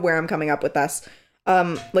 I don't know where I'm coming up with this.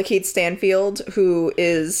 Lakeith Stanfield, who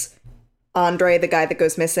is Andre, the guy that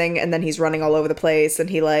goes missing, and then he's running all over the place, and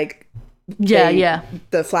he, like,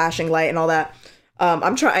 the flashing light and all that.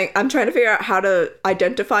 I'm trying to figure out how to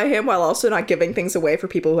identify him while also not giving things away for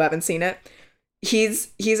people who haven't seen it.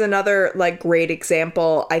 He's another, like, great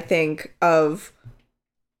example, I think, of,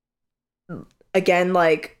 again,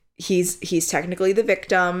 like, he's technically the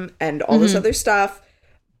victim and all this other stuff,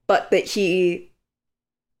 but that he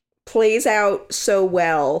plays out so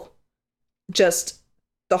well, just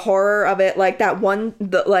the horror of it, like that one,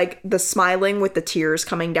 the smiling with the tears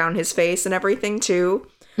coming down his face and everything too.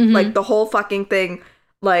 Like the whole fucking thing,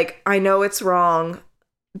 like, I know it's wrong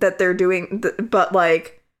that they're doing, but,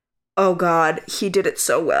 like, oh God, he did it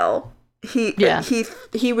so well. He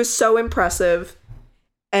was so impressive,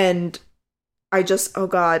 and I just, oh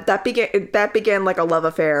God, that began like a love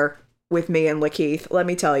affair with me and Lakeith. Let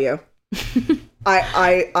me tell you,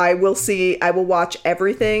 I will watch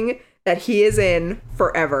everything that he is in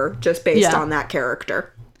forever just based on that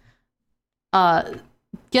character.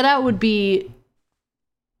 Get Out would be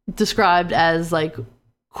described as, like,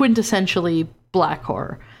 quintessentially black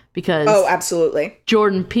horror because absolutely,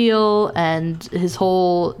 Jordan Peele and his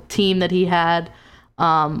whole team that he had,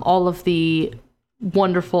 all of the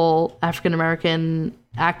wonderful African-American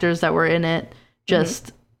actors that were in it,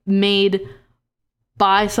 just made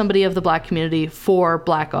by somebody of the black community for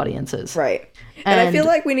black audiences. Right. And I feel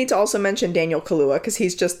like we need to also mention Daniel Kaluuya because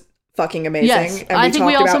he's just fucking amazing. Yes. And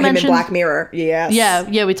we talked about him in Black Mirror. Yes.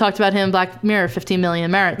 Yeah, we talked about him in Black Mirror, 15 Million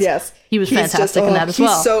Merits. Yes. He was fantastic in that as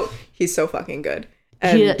well. He's so fucking good.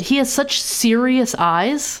 And he has such serious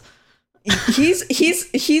eyes.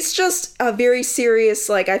 he's just a very serious,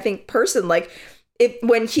 like, I think, person. Like,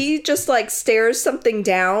 when he just, like, stares something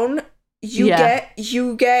down, you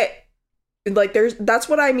get like, that's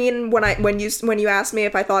what I mean when you asked me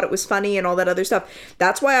if I thought it was funny and all that other stuff.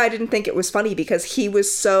 That's why I didn't think it was funny, because he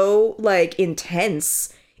was so, like,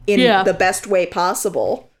 intense in the best way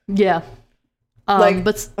possible. Yeah.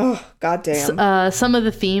 But oh goddamn. Some of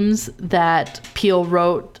the themes that Peele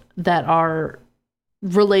wrote that are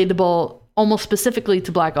relatable almost specifically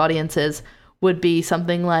to black audiences would be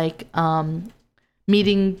something like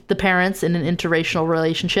meeting the parents in an interracial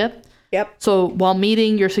relationship. Yep. So while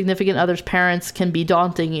meeting your significant other's parents can be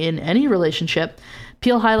daunting in any relationship,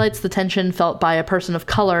 Peele highlights the tension felt by a person of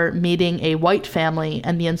color meeting a white family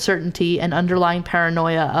and the uncertainty and underlying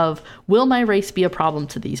paranoia of, will my race be a problem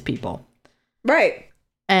to these people? Right.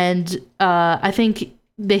 And I think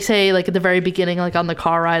they say, like, at the very beginning, like on the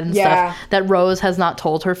car ride and stuff, that Rose has not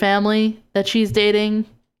told her family that she's dating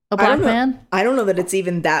a black man. I don't know that it's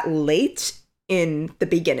even that late in the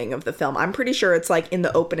beginning of the film. I'm pretty sure it's, like, in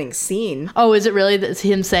the opening scene. Oh, is it really? That's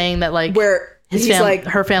him saying that, like, where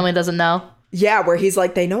her family doesn't know? Yeah, where he's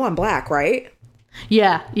like, they know I'm black, right?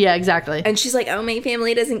 Yeah, exactly. And she's like, oh, my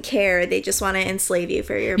family doesn't care. They just want to enslave you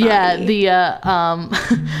for your body. Yeah,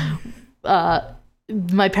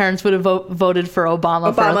 my parents would have voted for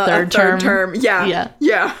Obama for a third term.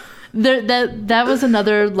 Yeah. that was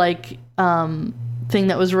another like thing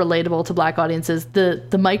that was relatable to Black audiences. The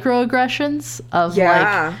microaggressions of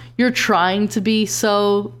like you're trying to be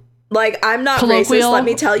so like, I'm not colloquial. racist. Let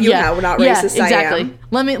me tell you how not racist exactly.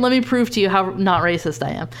 I am. Let me prove to you how not racist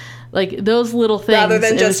I am. Like those little things. Rather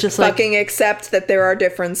than just fucking like, accept that there are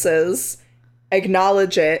differences,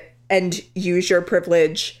 acknowledge it, and use your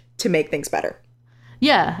privilege to make things better.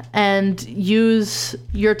 Yeah, and use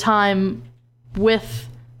your time with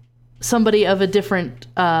somebody of a different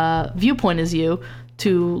viewpoint as you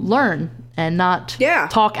to learn and not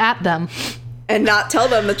talk at them. And not tell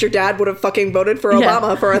them that your dad would have fucking voted for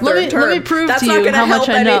Obama for a third term. Let me prove That's to not you gonna how help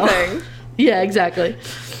much I know. anything. Yeah, exactly.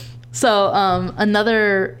 So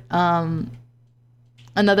another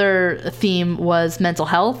theme was mental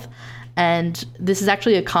health. And this is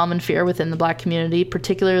actually a common fear within the Black community,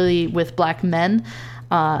 particularly with Black men,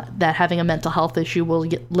 that having a mental health issue will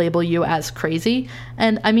label you as crazy.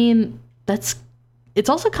 And I mean, it's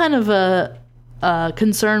also kind of a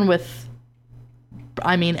concern with,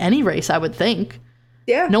 I mean, any race, I would think.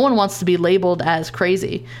 Yeah. No one wants to be labeled as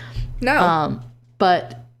crazy. No.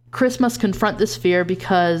 But Chris must confront this fear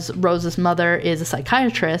because Rose's mother is a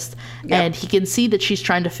psychiatrist, and he can see that she's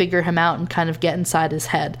trying to figure him out and kind of get inside his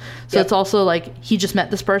head. So it's also like he just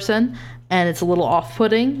met this person, and it's a little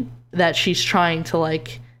off-putting that she's trying to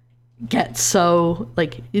like get so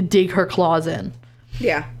like dig her claws in.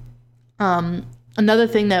 Yeah. Another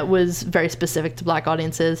thing that was very specific to Black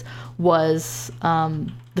audiences was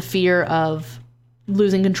the fear of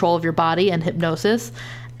losing control of your body and hypnosis.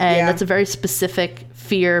 And that's a very specific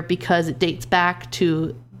fear because it dates back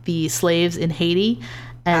to the slaves in Haiti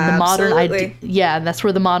and the modern idea. Yeah, and that's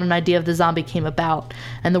where the modern idea of the zombie came about.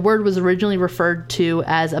 And the word was originally referred to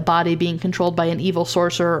as a body being controlled by an evil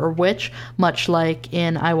sorcerer or witch, much like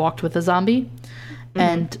in I Walked with a Zombie. Mm-hmm.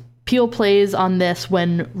 And Peele plays on this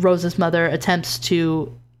when Rose's mother attempts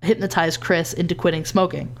to hypnotize Chris into quitting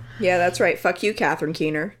smoking. Yeah, that's right. Fuck you, Catherine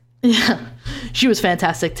Keener. Yeah. She was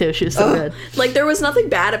fantastic, too. She was so good. Like, there was nothing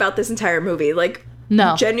bad about this entire movie. Like,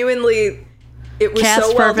 no. Genuinely, it was Cast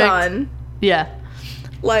so well perfect. done. Yeah.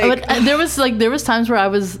 Like, there was times where I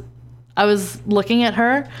was looking at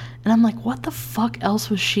her, and I'm like, what the fuck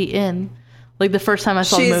else was she in? Like, the first time I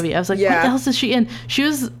saw the movie, I was like, what else is she in? She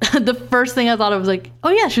was, the first thing I thought of was like,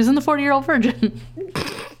 oh yeah, she was in The 40-Year-Old Virgin.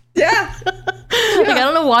 Yeah. Like, I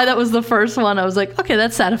don't know why that was the first one. I was like, okay,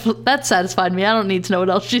 that satisfied me. I don't need to know what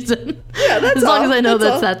else she's in. Yeah, that's as long as I know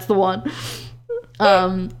that's that's the one.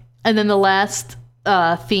 And then the last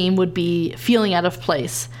theme would be feeling out of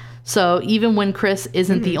place. So even when Chris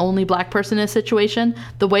isn't the only Black person in a situation,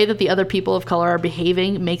 the way that the other people of color are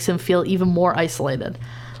behaving makes him feel even more isolated.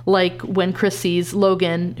 Like when Chris sees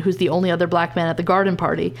Logan, who's the only other Black man at the garden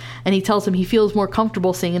party, and he tells him he feels more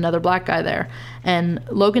comfortable seeing another Black guy there. And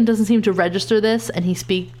Logan doesn't seem to register this, and he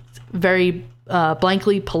speaks very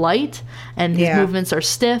blankly polite, and his movements are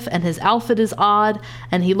stiff, and his outfit is odd,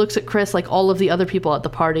 and he looks at Chris like all of the other people at the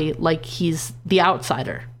party, like he's the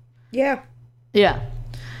outsider. Yeah. Yeah.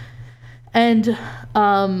 And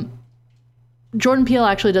Jordan Peele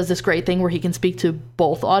actually does this great thing where he can speak to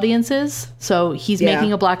both audiences. So he's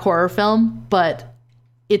making a Black horror film, but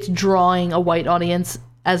it's drawing a white audience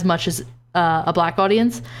as much as a Black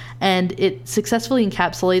audience. And it successfully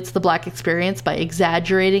encapsulates the Black experience by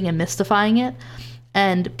exaggerating and mystifying it.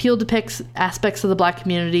 And Peele depicts aspects of the Black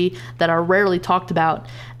community that are rarely talked about,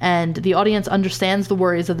 and the audience understands the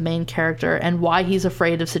worries of the main character and why he's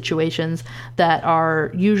afraid of situations that are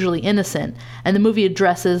usually innocent. And the movie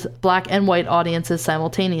addresses Black and white audiences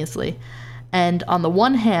simultaneously. And on the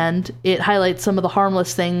one hand, it highlights some of the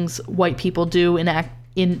harmless things white people do in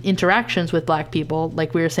interactions with Black people,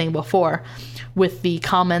 like we were saying before, with the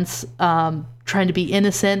comments trying to be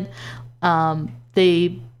innocent.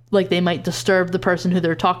 They might disturb the person who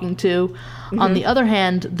they're talking to. Mm-hmm. On the other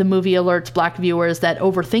hand, the movie alerts Black viewers that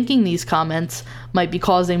overthinking these comments might be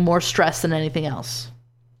causing more stress than anything else.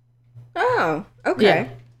 Oh, okay. Yeah.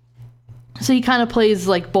 So he kind of plays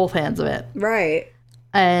like both hands of it. Right.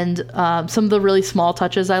 And some of the really small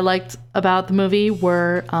touches I liked about the movie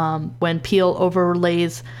were when Peele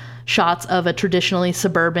overlays shots of a traditionally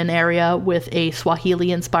suburban area with a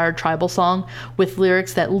Swahili-inspired tribal song with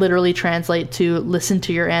lyrics that literally translate to "listen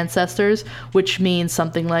to your ancestors," which means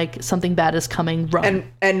something like "something bad is coming, run."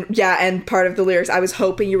 And part of the lyrics, I was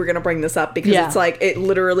hoping you were going to bring this up because it's like it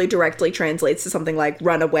literally directly translates to something like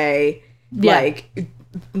 "run away," like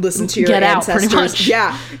 "listen to your get ancestors." out, pretty much.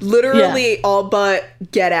 Yeah, literally all but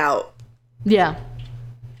 "get out." Yeah,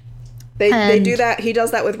 they do that. He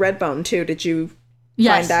does that with Redbone too. Did you?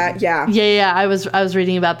 Yes. find that? Yeah. Yeah. I was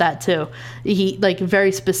reading about that too. He like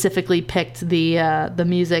very specifically picked the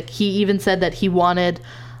music. He even said that he wanted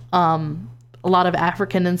a lot of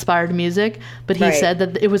African inspired music, but he said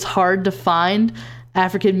that it was hard to find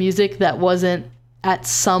African music that wasn't at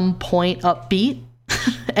some point upbeat.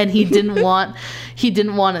 And he didn't want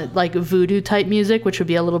it like voodoo type music, which would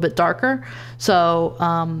be a little bit darker.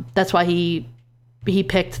 So that's why he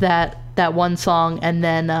picked that one song, and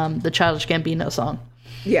then the Childish Gambino song.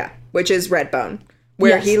 Yeah, which is Redbone,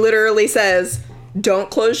 where he literally says, "Don't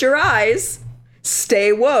close your eyes,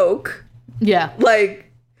 stay woke." Yeah, like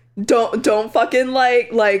don't fucking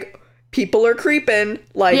like people are creeping.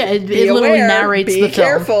 Like, yeah, it be literally aware, narrates be the film.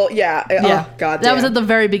 careful. Yeah. Yeah. Oh god. That was at the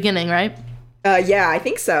very beginning, right? Yeah, I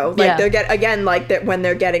think so. Like they're when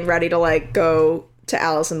they're getting ready to like go to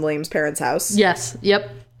Allison Williams' parents' house. Yes.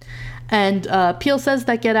 Yep. And Peele says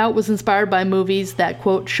that Get Out was inspired by movies that,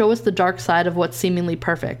 quote, show us the dark side of what's seemingly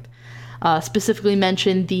perfect. Specifically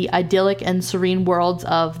mentioned the idyllic and serene worlds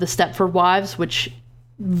of The Stepford Wives, which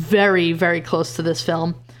very, very close to this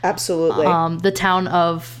film. Absolutely. The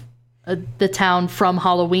town from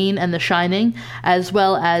Halloween and The Shining, as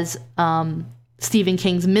well as Stephen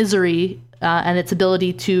King's Misery and its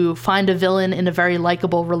ability to find a villain in a very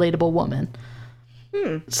likable, relatable woman.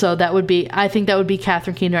 So I think that would be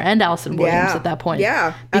Catherine Keener and Allison Williams at that point.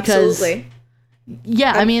 Yeah, absolutely.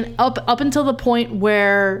 Yeah, I mean, up until the point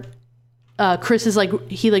where Chris is like,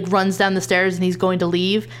 he like runs down the stairs and he's going to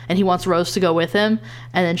leave and he wants Rose to go with him.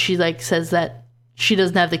 And then she like says that she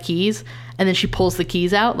doesn't have the keys, and then she pulls the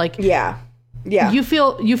keys out. Like, yeah. You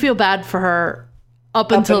feel bad for her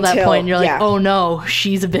up until that point. You're like, oh no,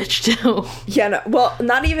 she's a bitch too. Yeah, no, well,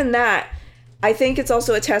 not even that. I think it's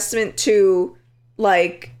also a testament to,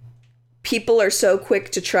 like, people are so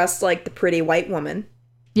quick to trust, like, the pretty white woman.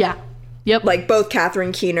 Yeah. Yep. Like, both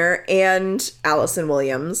Catherine Keener and Allison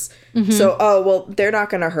Williams. Mm-hmm. So, they're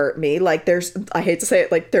not going to hurt me. Like, I hate to say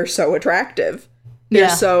it, like, they're so attractive.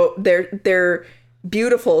 They're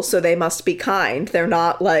beautiful, so they must be kind. They're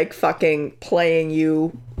not, like, fucking playing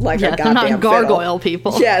you like a goddamn they're not gargoyle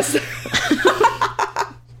fiddle. people. Yes.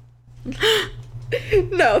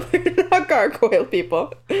 No, they're not gargoyle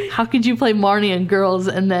people. How could you play Marnie and Girls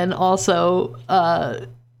and then also Marnie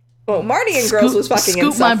and Girls was fucking scoop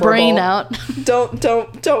insufferable. my brain out?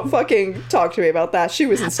 Don't fucking talk to me about that. She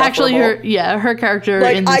was insufferable. Actually, her character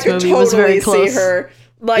like, in this movie totally was very close. See her.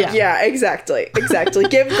 Like, yeah, exactly.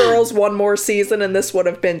 Give Girls one more season and this would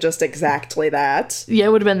have been just exactly that. Yeah,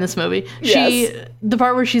 it would have been this movie. Yes. The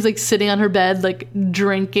part where she's like sitting on her bed, like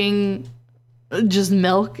drinking just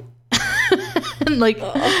milk and like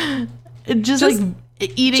just like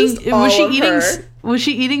eating. Was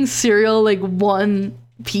she eating cereal like one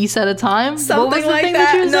piece at a time? Something like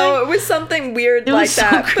that. No, it was something weird like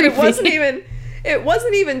that. So but it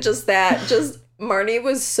wasn't even just that. Just Marnie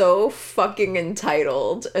was so fucking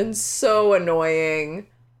entitled and so annoying.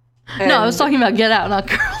 No, I was talking about Get Out, not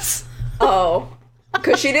Girls. Oh.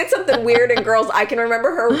 Because she did something weird in Girls. I can remember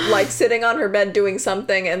her, like, sitting on her bed doing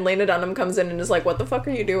something, and Lena Dunham comes in and is like, what the fuck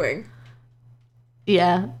are you doing?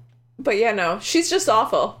 Yeah. But yeah, no. She's just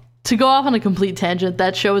awful. To go off on a complete tangent,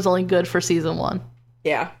 that show is only good for season 1.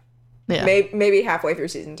 Yeah. Yeah. Maybe halfway through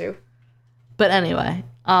season 2. But anyway,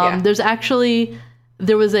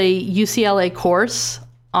 there was a UCLA course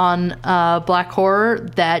on Black horror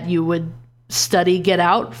that you would study Get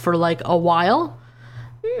Out for like a while.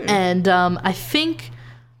 And I think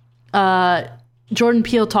Jordan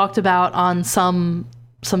Peele talked about on some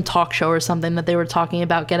talk show or something that they were talking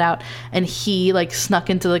about Get Out, and he like snuck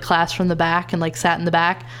into the class from the back and like sat in the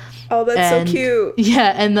back. Oh, that's so cute.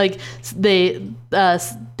 Yeah, and like the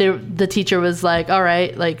teacher was like, all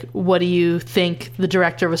right, like, what do you think the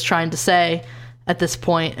director was trying to say at this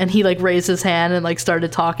point? And he like raised his hand and like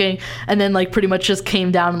started talking, and then like pretty much just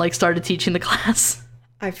came down and like started teaching the class.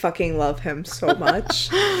 I fucking love him so much.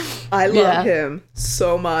 I love him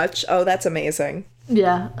so much. Oh, that's amazing.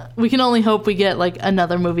 Yeah, we can only hope we get like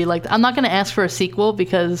another movie like that. I'm not going to ask for a sequel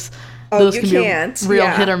because those can be real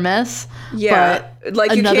hit or miss. Yeah, but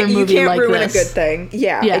like you can't like ruin this. a good thing.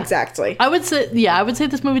 Yeah, exactly. I would say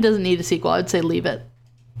this movie doesn't need a sequel. I would say leave it.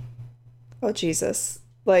 Oh Jesus!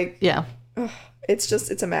 Like, yeah,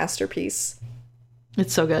 it's a masterpiece.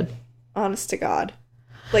 It's so good. Honest to God.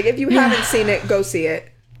 Like, if you haven't seen it, go see it.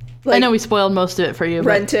 Like, I know we spoiled most of it for you.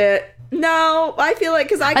 Rent it. No, I feel like,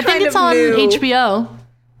 because I think it's on knew HBO.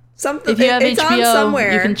 Something. If you have it's HBO, on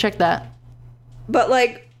somewhere. You can check that. But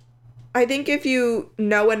like, I think if you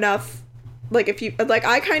know enough, like if you like,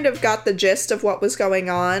 I kind of got the gist of what was going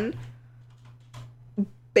on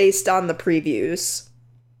based on the previews.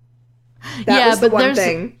 That was the one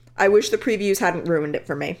thing. I wish the previews hadn't ruined it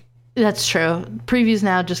for me. That's true. Previews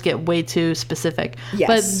now just get way too specific.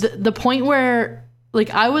 Yes. But the point where,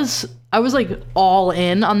 like, I was like all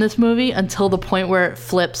in on this movie until the point where it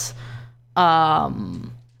flips, how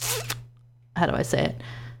do I say it?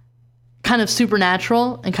 Kind of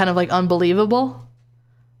supernatural and kind of like unbelievable.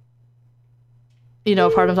 You know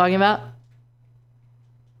what part I'm talking about?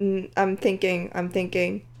 I'm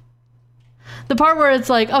thinking. The part where it's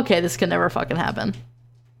like, okay, this can never fucking happen.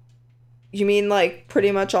 You mean like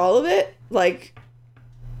pretty much all of it? Like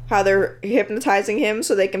how they're hypnotizing him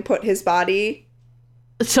so they can put his body...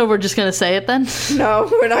 So we're just going to say it then? No,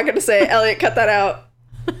 we're not going to say it. Elliot, cut that out.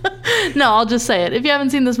 No, I'll just say it. If you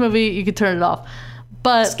haven't seen this movie, you can turn it off.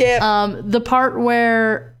 But Skip. The part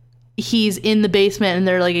where he's in the basement and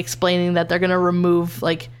they're like explaining that they're going to remove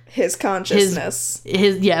like his consciousness.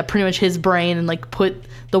 His yeah, pretty much his brain and like put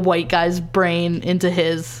the white guy's brain into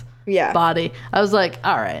his body. I was like,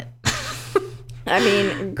 all right. I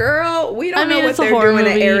mean, girl, we don't know what they're doing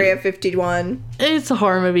at Area 51. It's a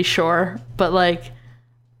horror movie, sure. But like,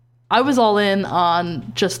 I was all in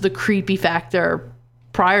on just the creepy factor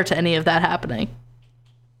prior to any of that happening.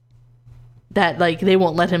 That like they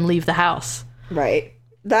won't let him leave the house. Right.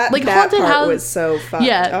 That like that haunted part house was so fucked.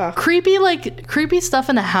 Yeah, creepy stuff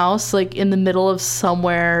in a house like in the middle of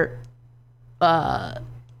somewhere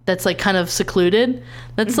that's like kind of secluded.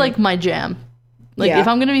 That's like my jam. Like if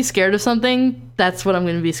I'm gonna be scared of something, that's what I'm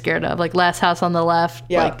gonna be scared of. Like Last House on the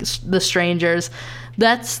Left, like The Strangers.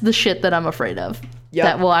 That's the shit that I'm afraid of.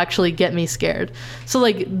 That will actually get me scared. So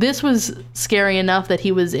like this was scary enough that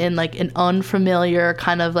he was in like an unfamiliar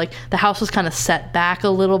kind of like the house was kind of set back a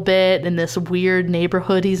little bit in this weird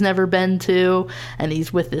neighborhood he's never been to, and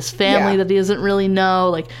he's with this family that he doesn't really know.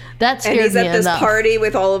 Like that scared me enough. And he's at this party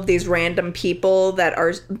with all of these random people that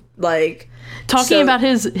are like talking about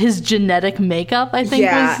his genetic makeup, I think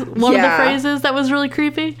was one of the phrases that was really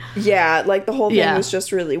creepy. Yeah, like the whole thing was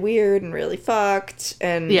just really weird and really fucked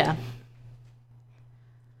and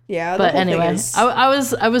yeah, but anyway,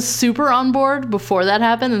 I was super on board before that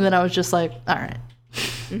happened, and then I was just like, all right.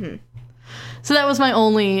 So that was my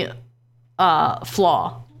only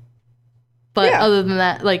flaw. But other than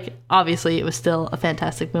that, like obviously it was still a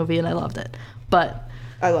fantastic movie, and I loved it. But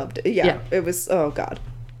I loved it. Yeah, it was. Oh God,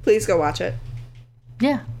 please go watch it.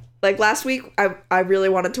 Yeah. Like last week, I really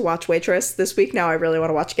wanted to watch Waitress. This week, now I really want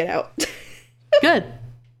to watch Get Out. Good.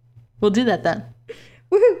 We'll do that then.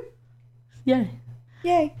 Woohoo! Yay.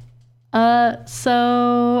 Yay.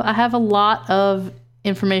 So I have a lot of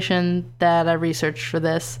information that I researched for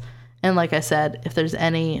this. And like I said, if there's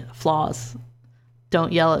any flaws,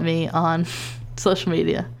 don't yell at me on social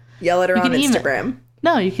media. Yell at her on Instagram.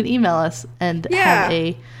 No, you can email us and have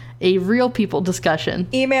a real people discussion.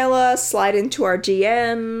 Email us, slide into our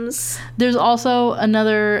DMs. There's also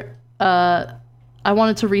another, I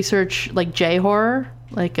wanted to research like J-horror,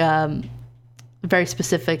 like very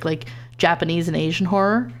specific like Japanese and Asian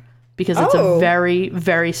horror, because it's a very,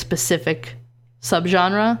 very specific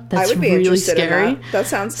subgenre that's really scary. That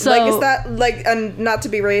sounds like, is that like, and not to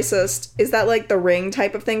be racist, is that like the Ring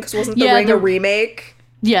type of thing? Because wasn't the Ring a remake?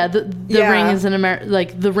 Yeah, the Ring is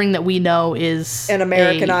like the Ring that we know is an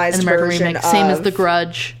Americanized version remake, same as The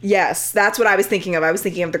Grudge. Yes, that's what I was thinking of. I was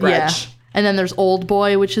thinking of The Grudge. Yeah. And then there's Old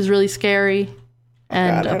Boy, which is really scary,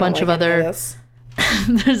 and a bunch of other.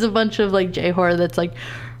 There's a bunch of like J-horror that's like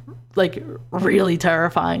really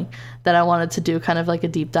terrifying that I wanted to do kind of like a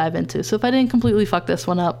deep dive into. So if I didn't completely fuck this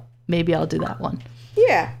one up, maybe I'll do that one.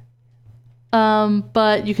 Yeah.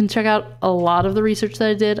 But you can check out a lot of the research that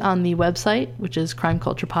I did on the website, which is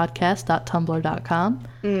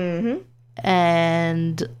crimeculturepodcast.tumblr.com.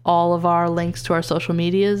 And all of our links to our social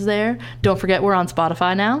media is there. Don't forget, we're on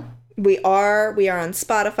Spotify now. We are on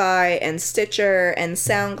Spotify and Stitcher and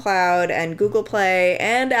SoundCloud and Google Play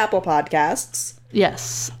and Apple Podcasts.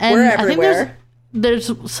 Yes. And we're everywhere. I think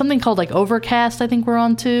there's something called like Overcast, I think we're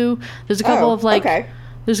on too. There's a couple of like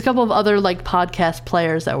there's a couple of other like podcast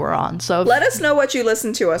players that we're on. So let us know what you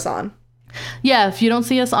listen to us on. Yeah, if you don't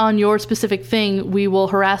see us on your specific thing, we will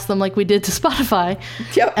harass them like we did to Spotify.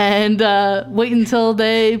 Yep. And wait until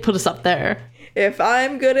they put us up there. If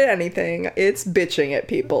I'm good at anything, it's bitching at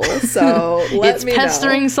people. So let me know. It's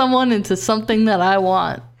pestering someone into something that I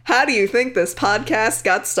want. How do you think this podcast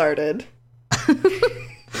got started?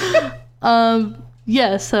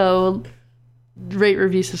 Yeah, so rate,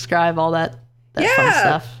 review, subscribe, all that fun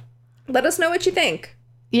stuff. Let us know what you think.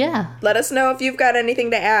 Yeah. Let us know if you've got anything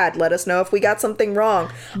to add. Let us know if we got something wrong.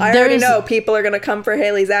 I already know people are going to come for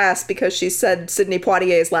Haley's ass because she said Sidney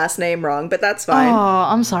Poitier's last name wrong, but that's fine. Oh,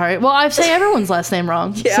 I'm sorry. Well, I say everyone's last name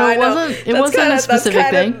wrong. Yeah, so it wasn't a specific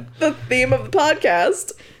thing. That's the theme of the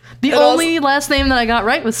podcast. The only last name that I got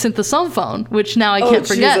right was Synthosophone, which now I can't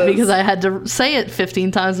forget Jesus. because I had to say it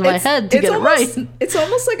 15 times in my head to get it right. It's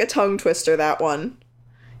almost like a tongue twister, that one.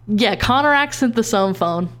 Yeah, Conorax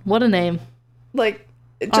Synthosophone. What a name. Like,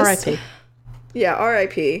 just... R.I.P. Yeah,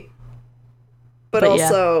 R.I.P. But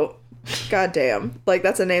also, goddamn. Like,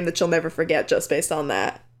 that's a name that you'll never forget just based on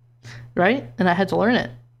that. Right? And I had to learn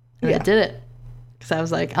it. And I did it. Because I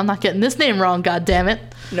was like, I'm not getting this name wrong, goddammit.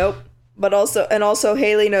 Nope. But also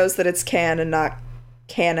Haley knows that it's Can and not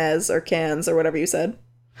Canez or Cans or whatever you said.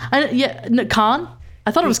 Con?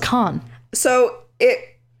 I thought it was Con.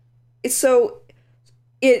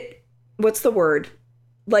 What's the word?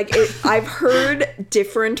 Like, I've heard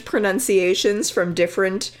different pronunciations from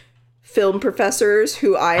different film professors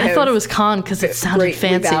who I thought it was Con because it sounded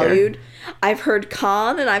fancier. Valued. I've heard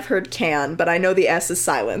Con and I've heard Can, but I know the S is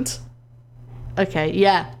silent. Okay,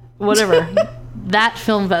 yeah, whatever. That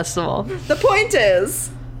film festival. The point is,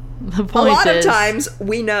 a lot of times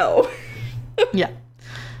we know. Yeah.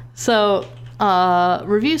 So,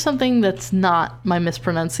 review something that's not my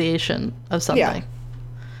mispronunciation of something.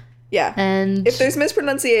 Yeah. And if there's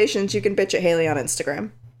mispronunciations, you can bitch at Haley on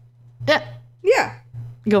Instagram. Yeah. Yeah.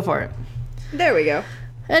 Go for it. There we go.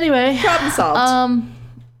 Anyway. Problem solved.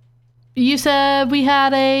 You said we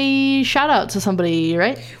had a shout out to somebody,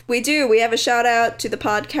 right? We do. We have a shout out to the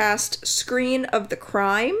podcast Screen of the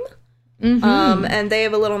Crime. Mm-hmm. And they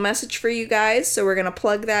have a little message for you guys, so we're going to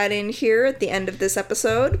plug that in here at the end of this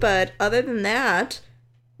episode. But other than that,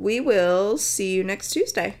 we will see you next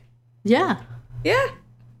Tuesday. Yeah. Yeah.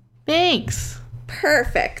 Thanks.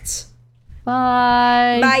 Perfect.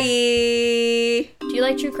 Bye. Bye. Do you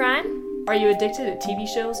like true crime? Are you addicted to TV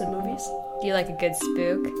shows and movies? Do you like a good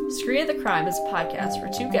spook? Screen of the Crime is a podcast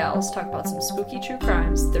where two gals talk about some spooky true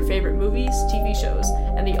crimes, their favorite movies, TV shows,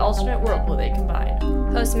 and the alternate world where they combine.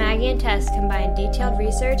 Hosts Maggie and Tess combine detailed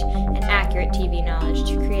research and accurate TV knowledge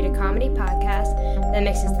to create a comedy podcast that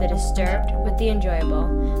mixes the disturbed with the enjoyable.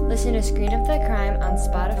 Listen to Screen of the Crime on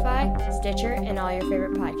Spotify, Stitcher, and all your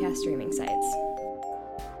favorite podcast streaming sites.